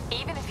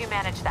 Even if you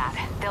manage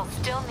that, they'll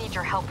still need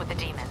your help with the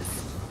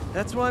demons.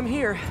 That's why I'm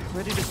here,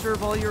 ready to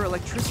serve all your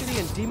electricity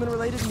and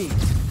demon-related needs.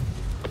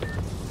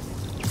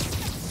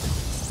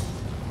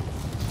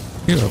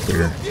 Get up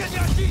here.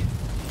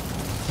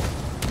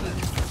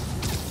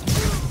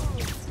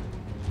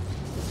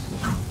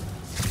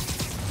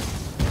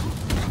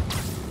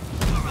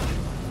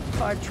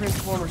 Five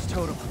transformers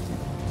total.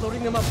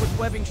 Loading them up with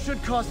webbing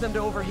should cause them to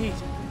overheat.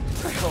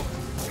 I hope.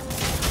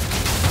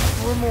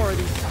 4 more of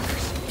these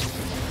suckers.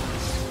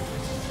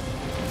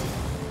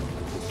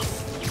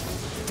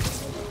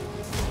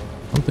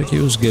 I don't think he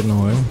was getting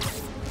away.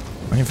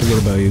 I ain't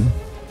forget about you.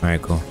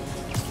 Alright, cool.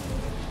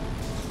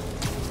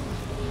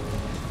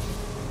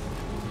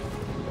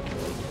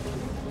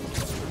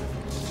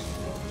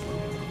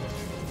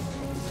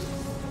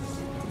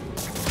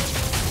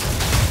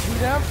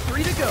 Down,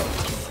 3 to go.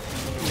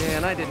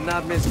 Man, I did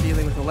not miss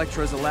dealing with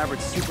Electro's elaborate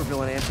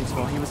supervillain antics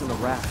while he was in the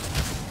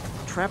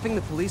raft. Trapping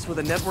the police with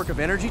a network of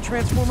energy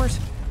transformers?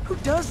 Who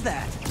does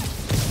that?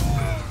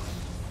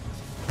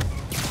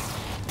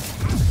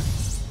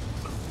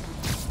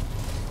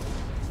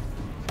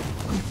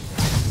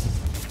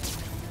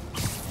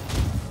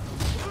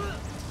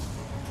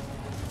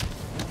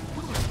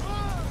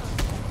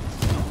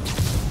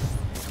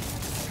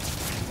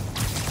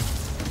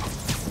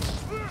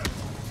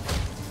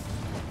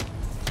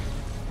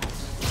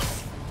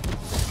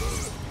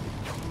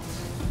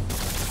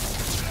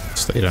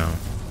 Stay down,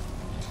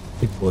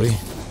 big boy.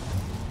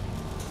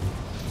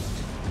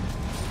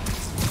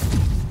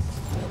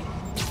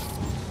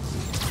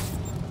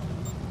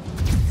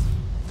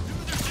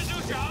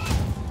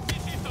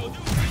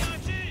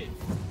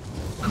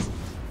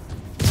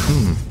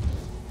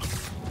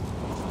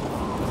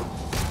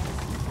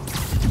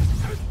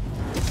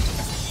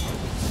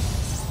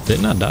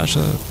 Didn't I dodge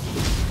that?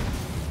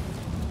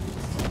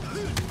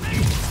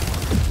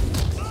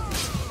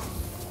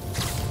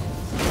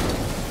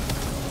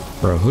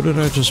 Bro, who did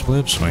I just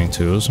web swing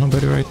to? There's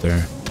nobody right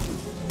there.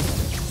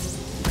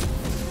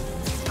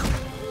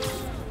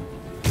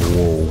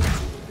 Whoa.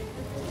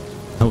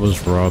 That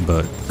was raw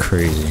but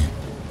crazy.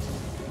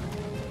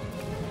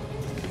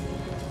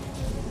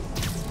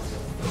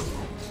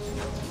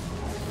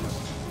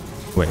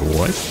 Wait,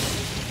 what?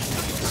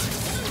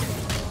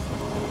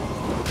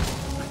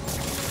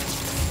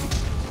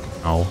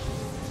 Ow.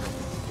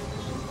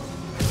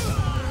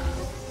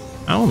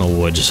 I don't know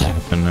what just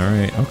happened,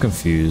 alright? I'm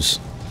confused.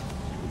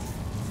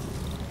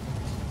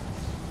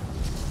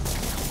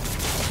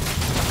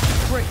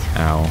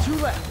 Ow. 2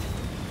 left.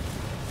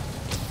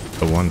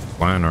 The one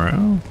flying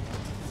around?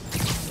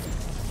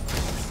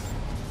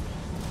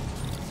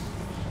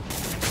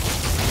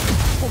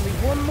 Only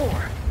one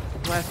more.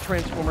 The last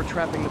transformer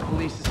trapping the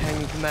police is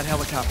hanging from that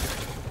helicopter.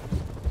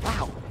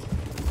 Wow.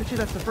 Bet you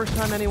that's the first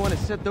time anyone has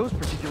said those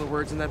particular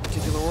words in that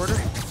particular order.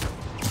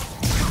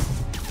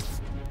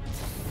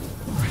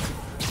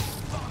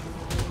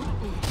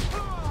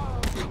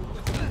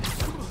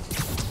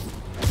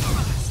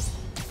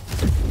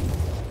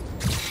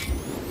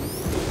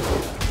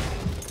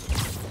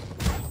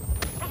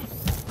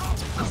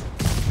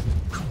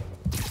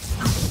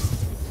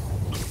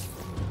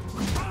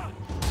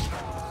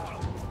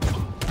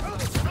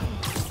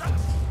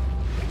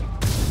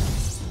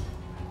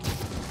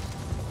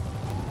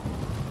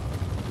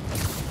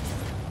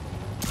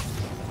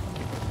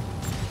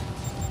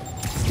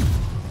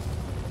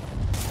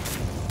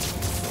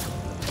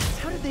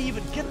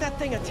 Get that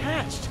thing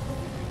attached.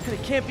 And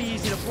it can't be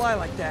easy to fly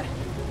like that.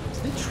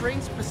 Is it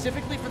trained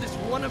specifically for this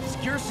one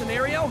obscure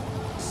scenario?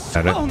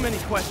 So many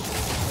questions.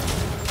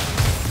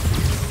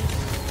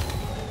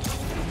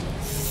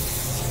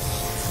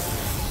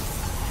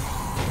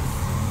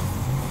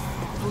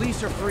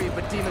 Police are free,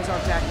 but demons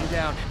aren't backing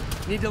down.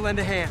 Need to lend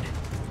a hand.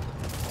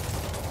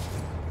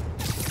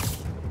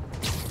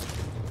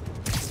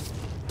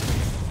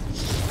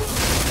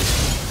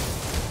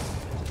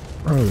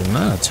 Bro, you're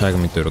not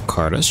attacking me through the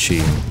car. That's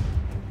cheating.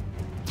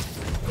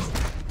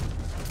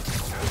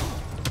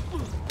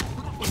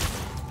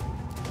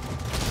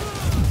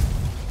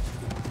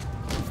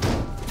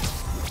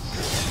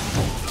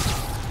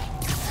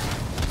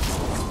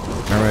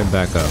 Alright,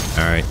 back up.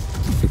 Alright,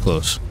 too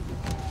close.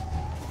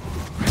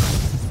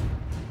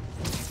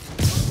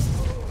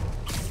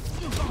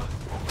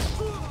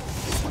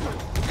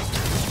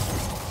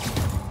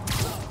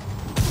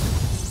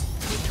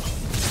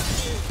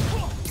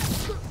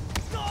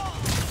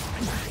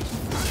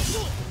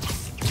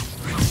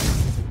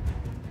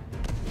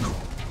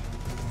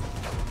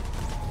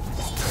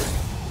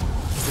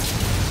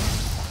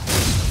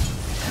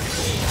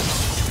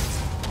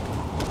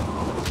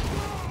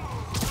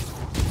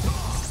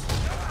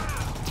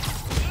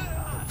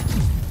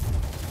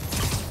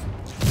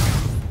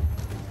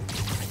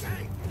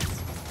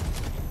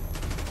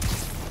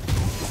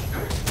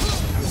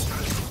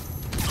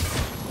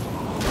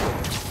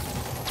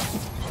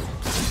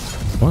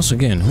 Once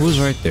again, who was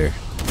right there?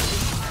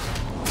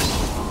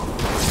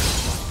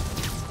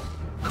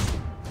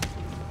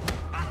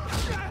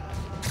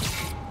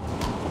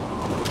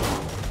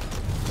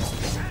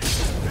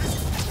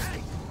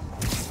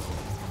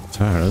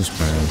 Tired of this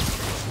man.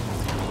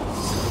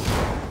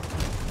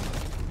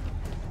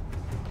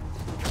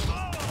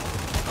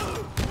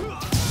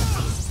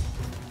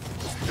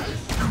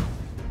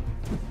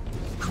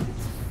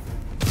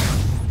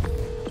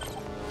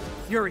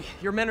 Yuri,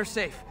 your men are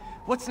safe.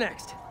 What's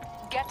next?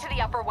 Get to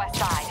the Upper West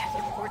Side.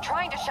 We're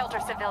trying to shelter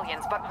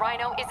civilians, but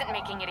Rhino isn't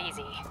making it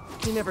easy.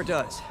 He never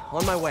does.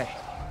 On my way.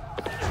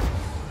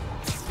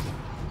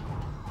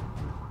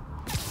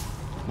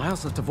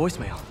 Miles left a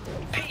voicemail.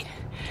 Pete!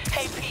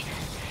 Hey, Pete.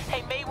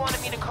 Hey, May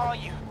wanted me to call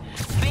you.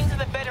 Things in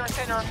the Veteran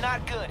Center are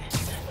not good.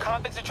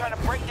 Convicts are trying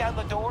to break down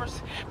the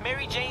doors.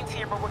 Mary Jane's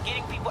here, but we're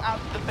getting people out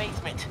to the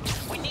basement.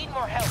 We need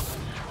more help.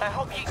 I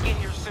hope you can get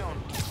here soon.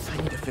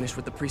 I need to finish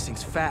with the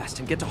precincts fast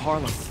and get to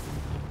Harlem.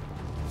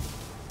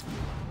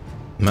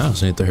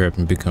 Miles need to hurry up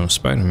and become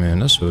Spider-Man.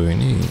 That's what we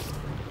need.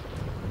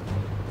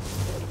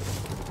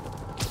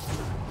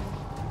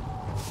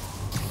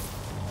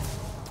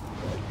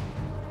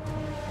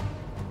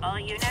 All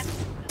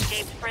units,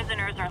 escaped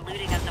prisoners are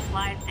looting a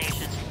supply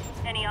station.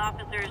 Any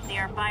officers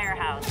near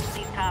Firehouse,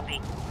 please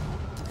copy.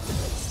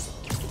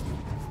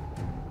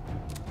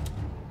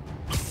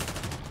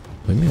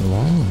 Leave me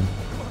alone.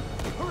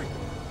 Hurry!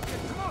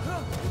 Come on,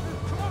 huh?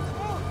 Come on!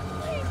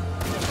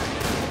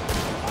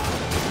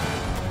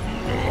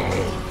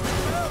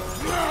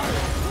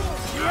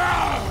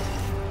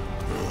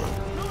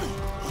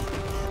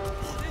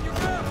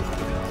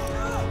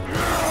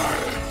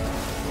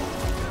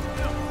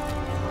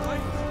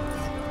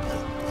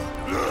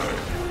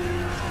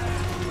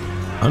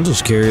 I'm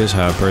just curious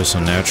how a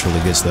person naturally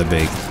gets that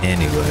big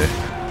anyway.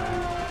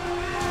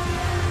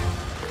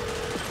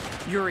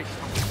 Yuri,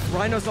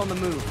 Rhino's on the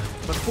move,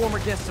 but former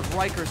guests of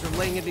Rikers are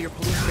laying into your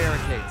police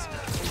barricades.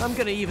 I'm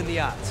gonna even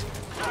the odds.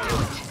 Do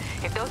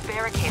it. If those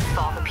barricades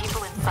fall, the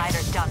people inside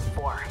are done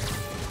for.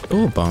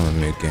 Oh, bomb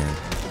me again.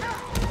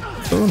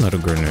 Throw another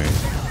grenade.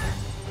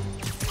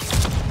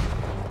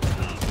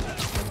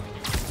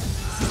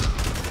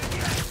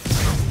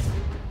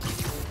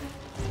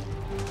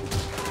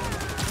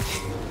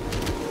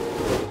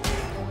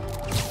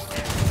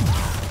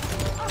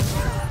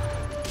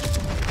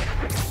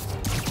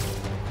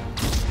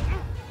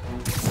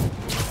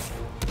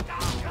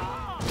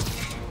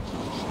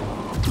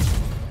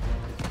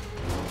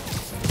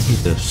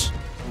 Eat this.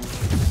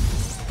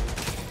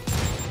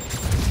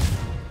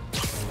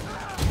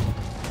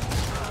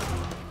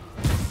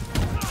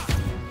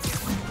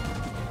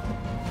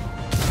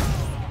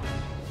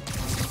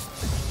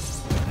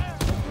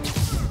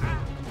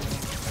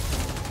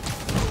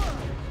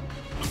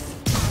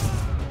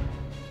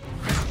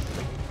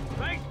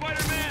 Thanks,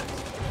 Spider-Man!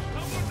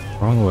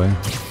 Wrong way.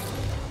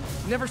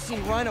 Never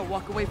seen Rhino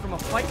walk away from a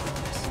fight like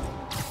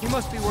this. He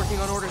must be working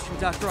on orders from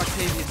Dr.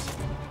 Octavius,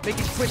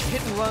 making quick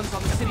hit and runs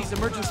on the city's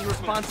emergency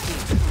response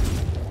team.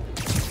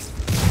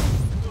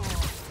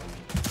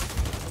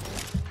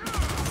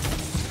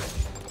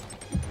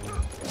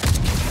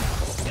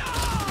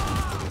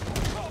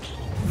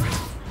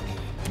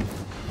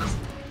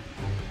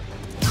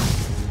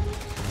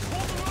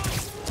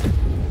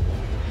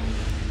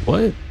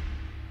 What?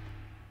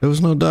 There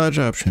was no dodge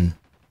option.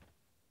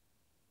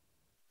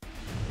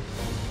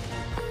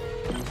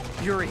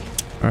 Yuri,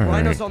 All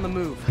Rhino's right. on the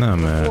move. Nah,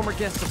 man. Former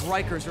guests of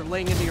Rikers are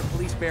laying into your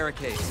police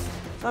barricades.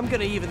 I'm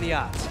gonna even the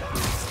odds.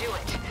 Do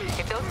it.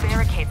 If those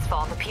barricades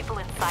fall, the people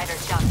inside are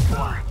done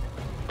for.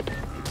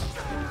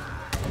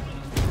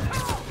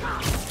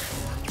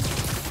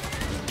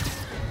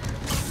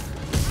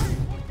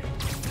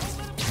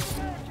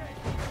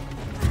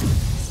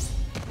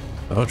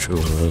 Thought you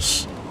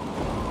was.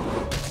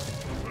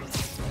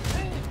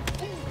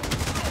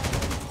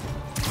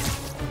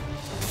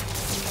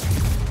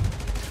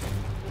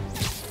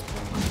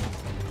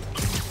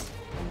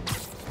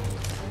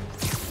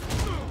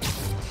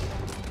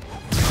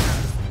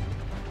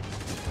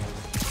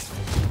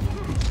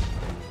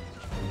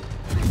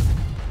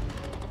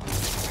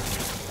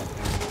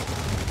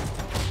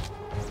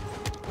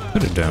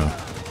 Put it down.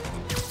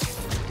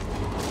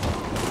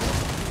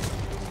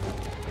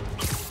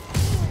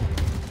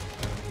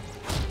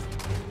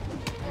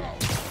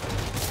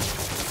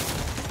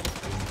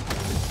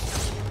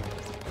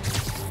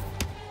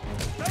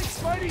 Thanks,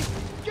 Spidey!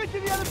 Get to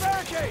the other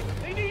barricade!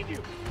 They need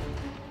you!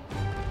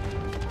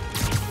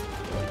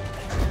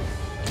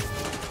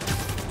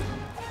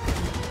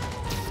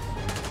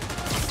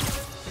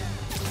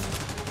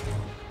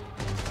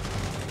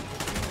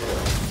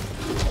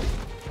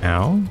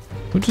 Ow?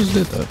 Who just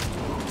did that?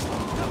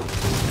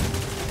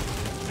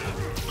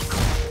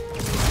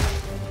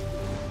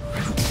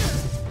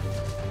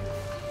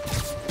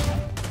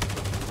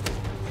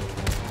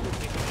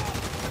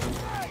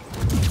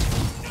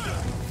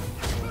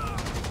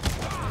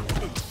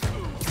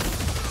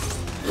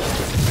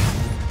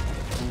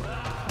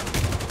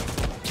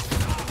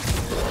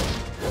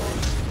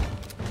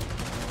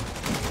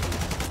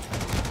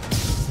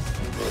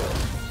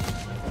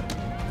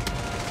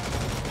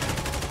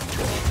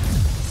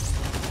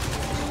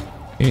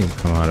 You need to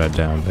come out of that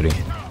down, buddy.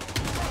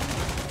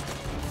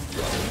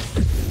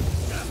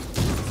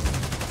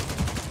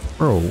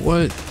 Bro,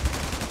 what?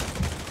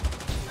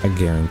 I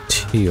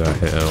guarantee you I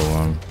hit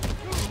L1.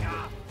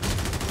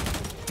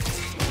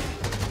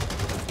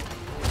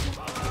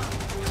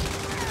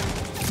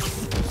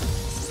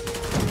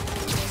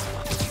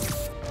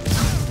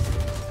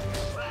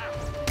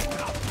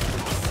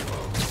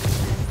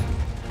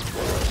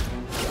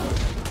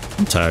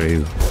 I'm tired of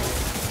you.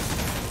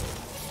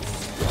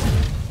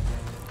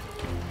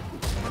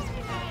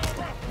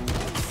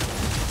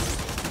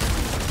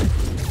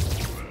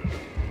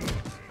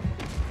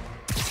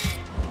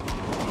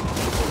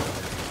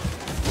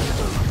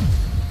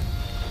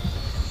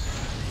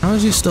 How How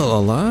is he still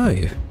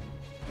alive?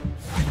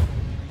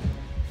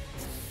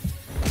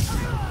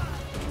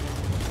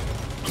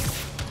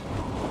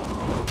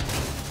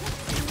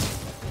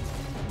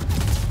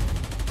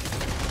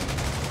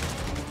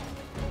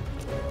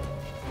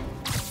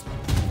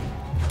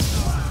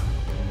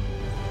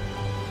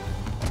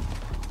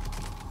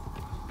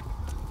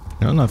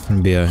 I'm not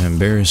gonna be out here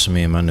embarrassing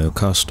me in my new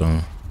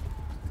costume.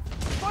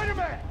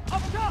 Spider-Man,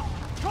 up top!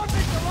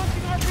 Convicts are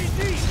launching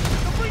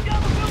RPGs! They'll bring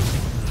down the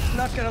building!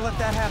 Not gonna let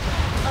that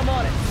happen. I'm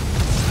on it.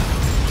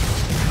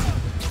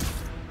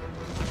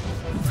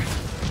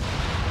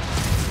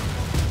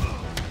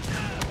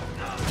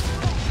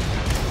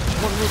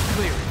 One roof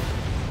clear.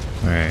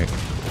 Alright.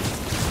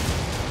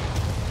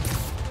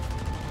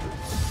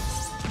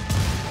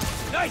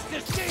 Nice to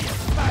see you,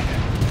 Spider.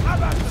 How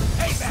about some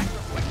payback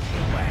for putting me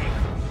away?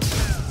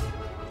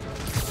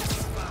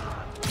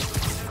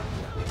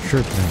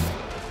 Sure thing.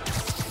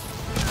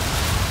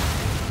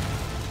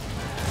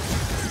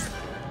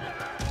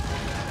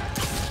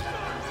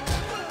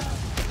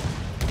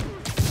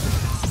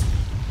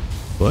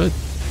 What?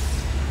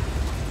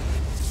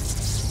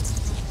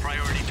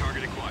 Priority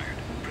target acquired.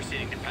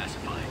 Proceeding to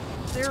pacify.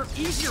 There are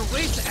easier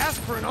ways to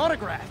ask for an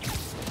autograph.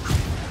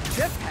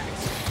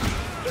 Jetpacks.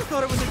 Who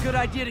thought it was a good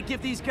idea to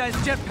give these guys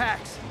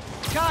jetpacks?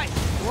 Guys,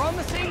 we're on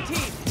the same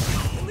team.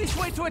 At least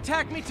wait to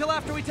attack me till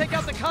after we take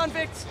out the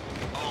convicts.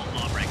 All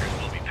lawbreakers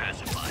will be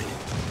pacified.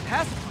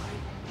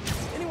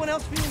 Pacified? Anyone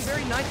else feeling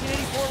very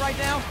 1984 right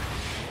now?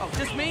 Oh,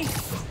 just me?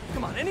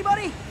 Come on,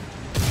 anybody?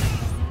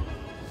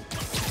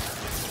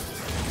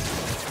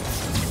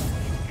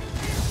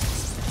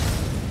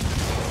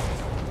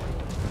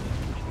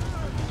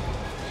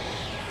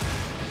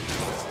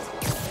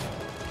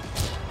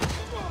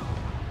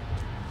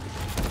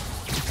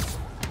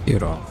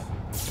 Get off.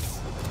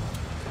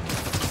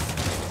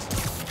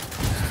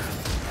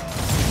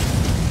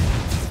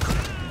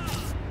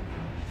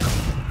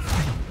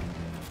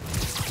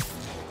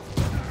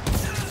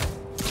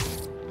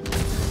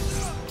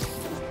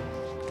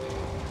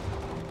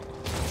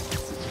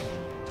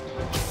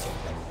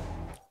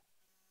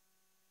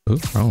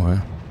 Oops, wrong way.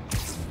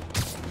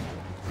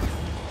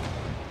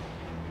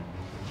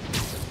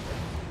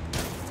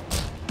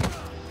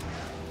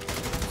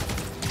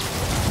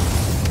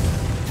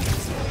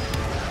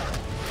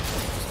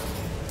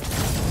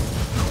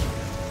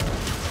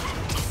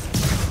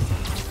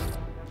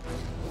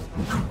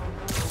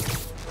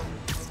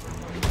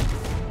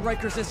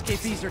 Riker's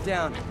escapees are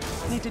down.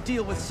 Need to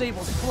deal with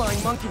Sable's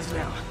flying monkeys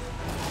now.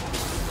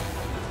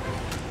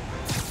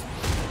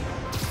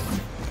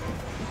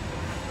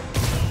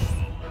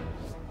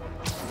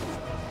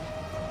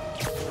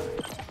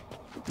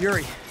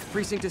 Yuri,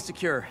 precinct is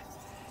secure.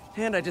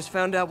 And I just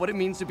found out what it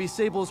means to be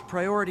Sable's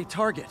priority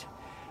target.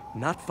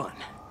 Not fun.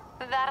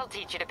 That'll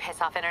teach you to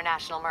piss off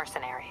international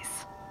mercenaries.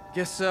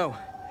 Guess so.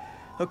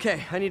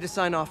 Okay, I need to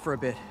sign off for a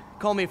bit.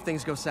 Call me if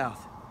things go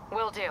south.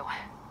 Will do.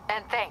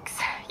 And thanks.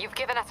 You've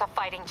given us a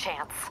fighting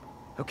chance.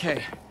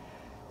 Okay.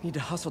 Need to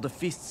hustle to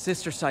Feast's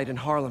sister site in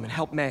Harlem and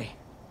help May.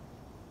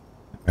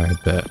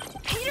 Alright, bet.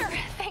 Peter,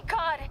 thank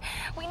God.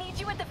 We need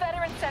you at the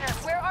Veterans Center.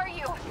 Where are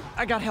you?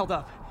 I got held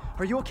up.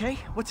 Are you okay?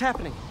 What's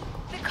happening?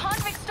 The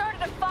convicts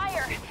started a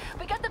fire.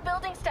 We got the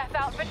building staff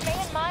out, but May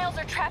and Miles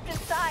are trapped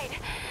inside.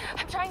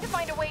 I'm trying to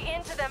find a way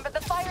into them, but the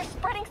fire's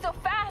spreading so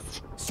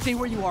fast. Stay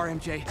where you are,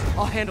 MJ.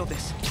 I'll handle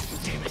this.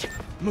 Damn it.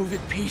 Move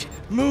it, Pete.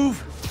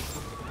 Move!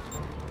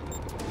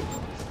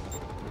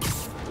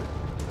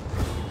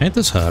 Ain't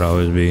this how it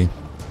always be?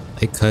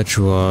 They cut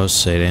you off,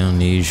 say they don't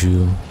need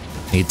you,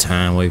 need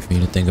time, wait for you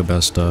to think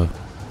about stuff,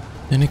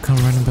 then they come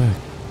running back.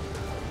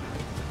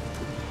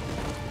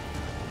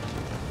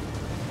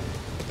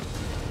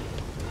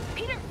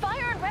 Peter,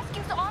 fire and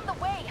rescue's on the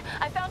way.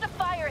 I found a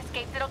fire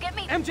escape that'll get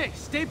me. MJ,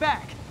 stay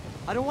back.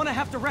 I don't want to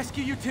have to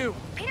rescue you too.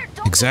 Peter,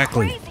 don't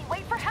Exactly. go crazy.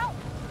 Wait for help.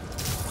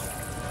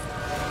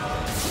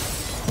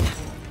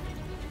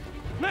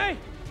 May!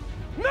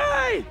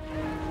 May!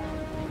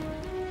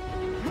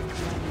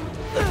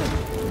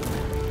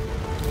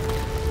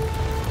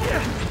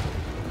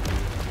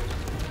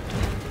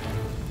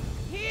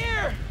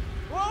 Here!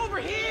 We're over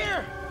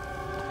here!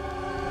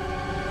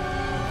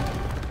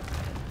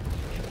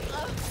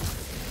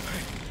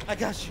 I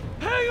got you.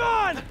 Hang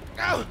on!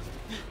 Ow!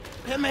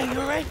 Hey, man, you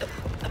alright?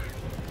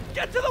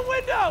 Get to the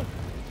window!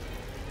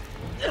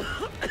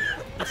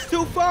 It's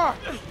too far!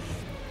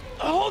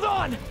 Hold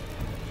on!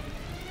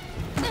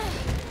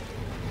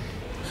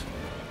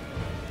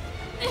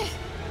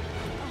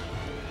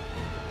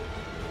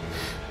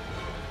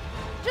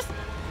 Just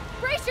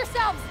brace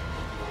yourselves.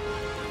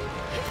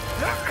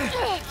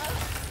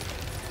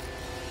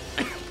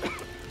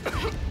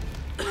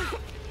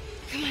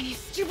 Come on, you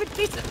stupid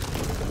piece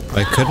of...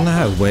 Like, couldn't I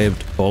have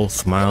waved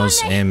both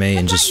Miles and May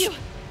and just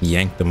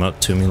yanked them up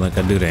to me like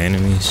I do to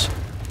enemies?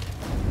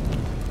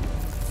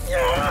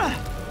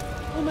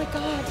 Oh my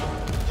God.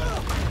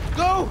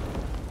 Go!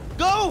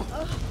 Go!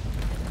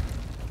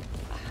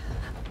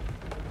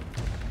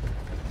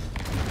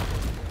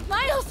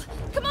 Miles,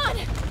 come on.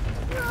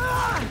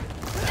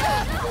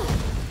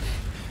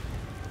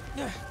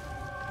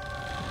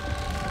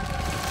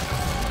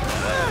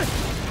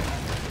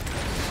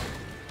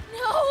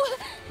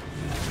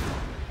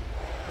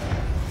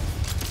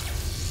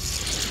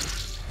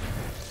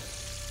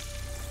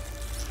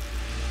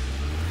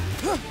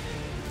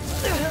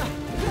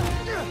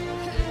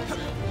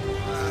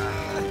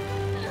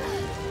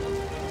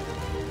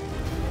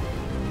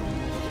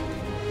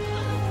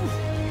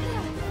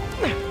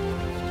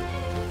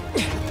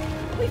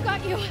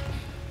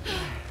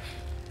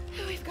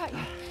 you. We've got you.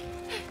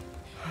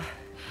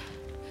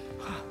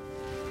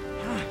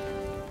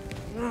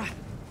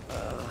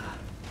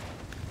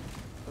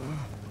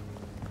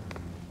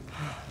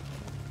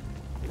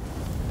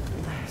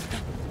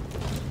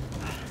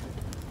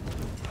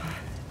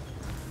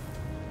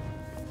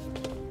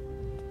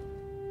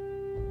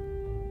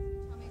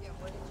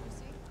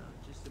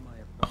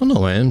 I don't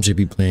know why MJ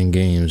be playing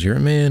games. Your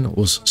man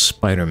was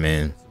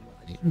Spider-Man.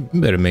 You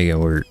better make it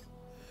work.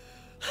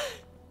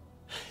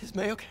 Is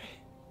May okay?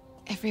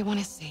 Everyone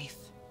is safe.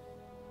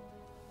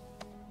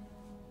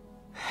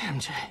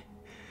 MJ,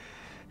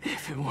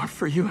 if it weren't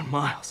for you and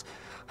Miles,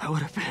 I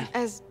would have been...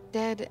 As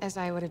dead as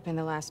I would have been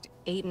the last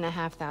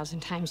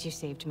 8,500 times you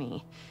saved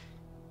me.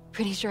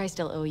 Pretty sure I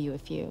still owe you a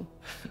few.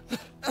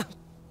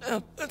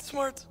 That's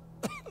smart.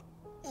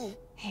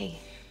 Hey.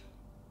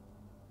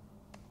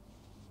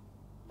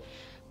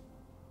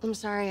 I'm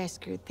sorry I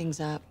screwed things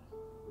up.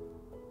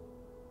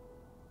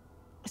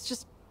 It's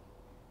just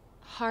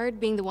hard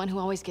being the one who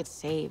always gets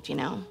saved, you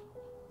know?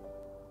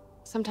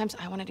 Sometimes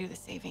I want to do the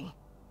saving.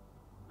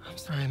 I'm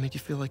sorry I made you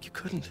feel like you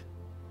couldn't.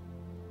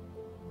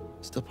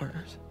 Still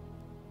partners?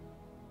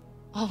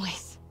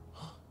 Always.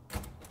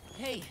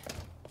 Hey,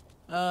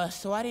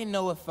 so I didn't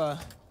know if,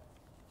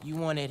 you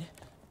wanted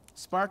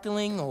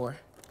sparkling or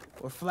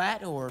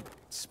flat or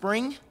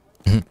spring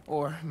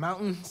or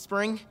mountain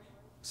spring.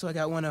 So I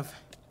got one of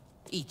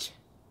each.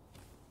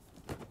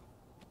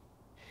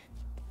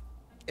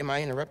 Am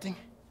I interrupting?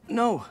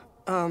 No,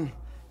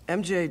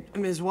 MJ,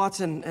 Ms.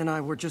 Watson and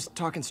I were just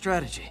talking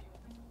strategy.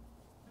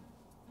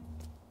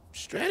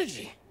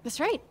 Strategy? That's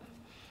right.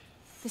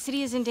 The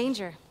city is in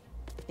danger.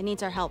 It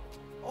needs our help.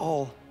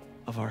 All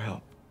of our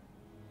help.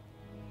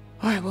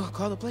 All right, well,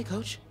 call the play,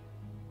 coach.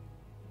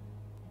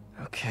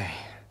 Okay.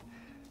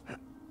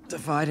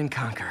 Divide and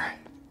conquer.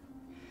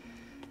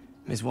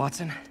 Ms.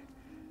 Watson,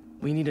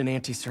 we need an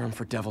anti-serum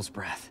for Devil's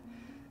Breath.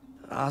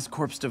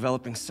 Oscorp's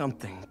developing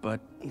something,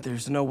 but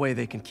there's no way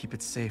they can keep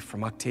it safe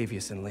from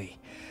Octavius and Lee.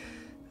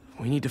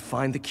 We need to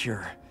find the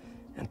cure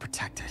and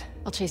protect it.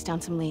 I'll chase down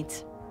some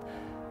leads.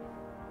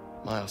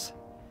 Miles,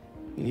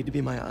 you need to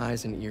be my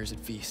eyes and ears at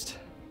Feast.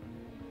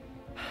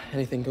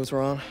 Anything goes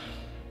wrong,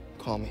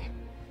 call me.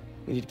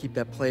 We need to keep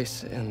that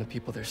place and the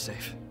people there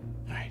safe.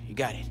 All right, you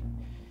got it.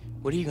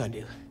 What are you gonna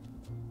do?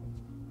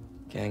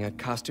 Gang of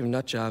costume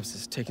nutjobs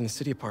is taking the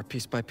city apart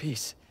piece by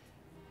piece.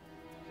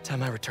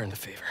 Time I return the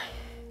favor.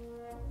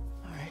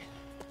 All right.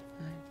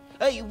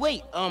 Hey,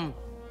 wait, how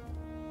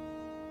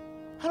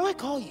do I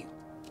call you?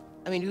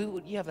 I mean,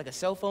 do you have like a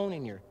cell phone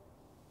in your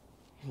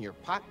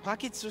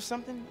pockets or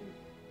something?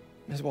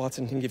 Ms.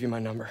 Watson can give you my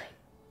number.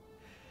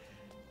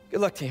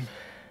 Good luck, team.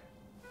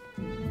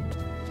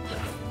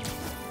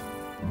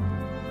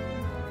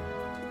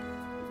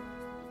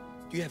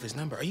 You have his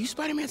number. Are you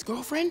Spider-Man's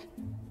girlfriend?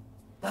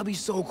 That'd be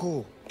so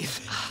cool.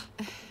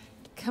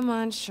 Come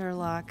on,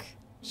 Sherlock.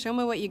 Show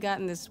me what you got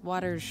in this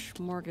water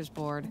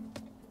smorgasbord.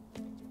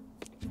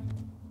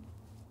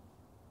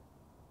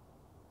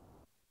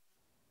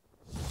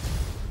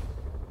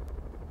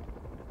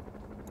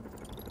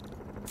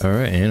 All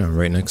right, and I'm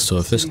right next to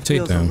a physical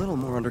Feels a takedown. little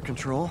more under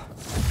control.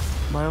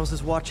 Miles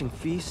is watching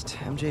Feast.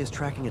 MJ is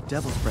tracking a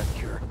Devil's Breath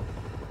cure.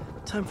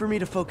 Time for me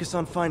to focus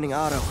on finding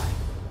Otto,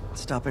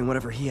 stopping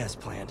whatever he has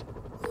planned.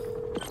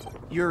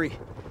 Yuri,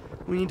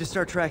 we need to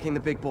start tracking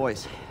the big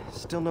boys.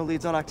 Still no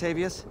leads on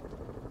Octavius?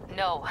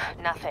 No,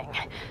 nothing.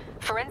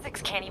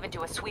 Forensics can't even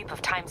do a sweep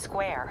of Times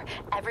Square.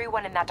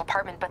 Everyone in that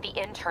department but the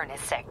intern is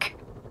sick.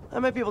 I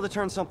might be able to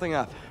turn something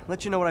up.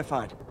 Let you know what I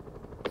find.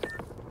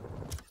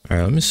 All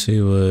right, let me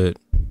see what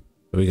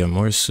we got.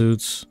 More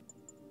suits.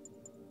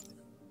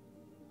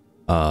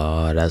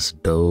 Oh, that's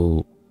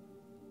dope.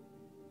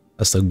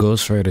 That's the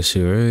Ghost Rider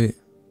suit, right?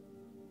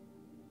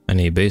 I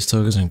need base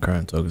tokens and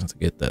crime tokens to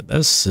get that.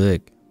 That's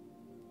sick.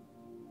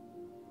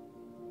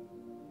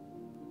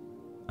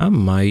 I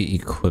might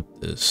equip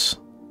this.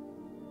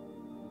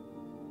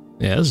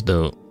 Yeah, that's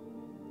dope.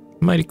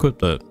 I might equip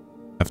that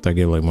after I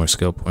get like more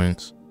skill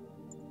points.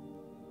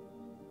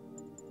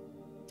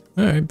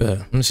 Alright, bet.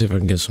 Let me see if I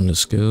can get some of the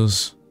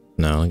skills.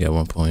 No, I only got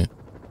 1 point.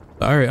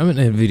 Alright, I'm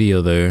gonna end the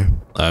video there.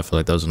 I feel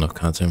like that was enough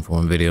content for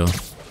one video.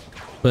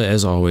 But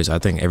as always, I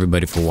thank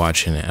everybody for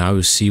watching, and I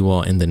will see you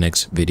all in the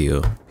next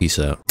video. Peace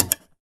out.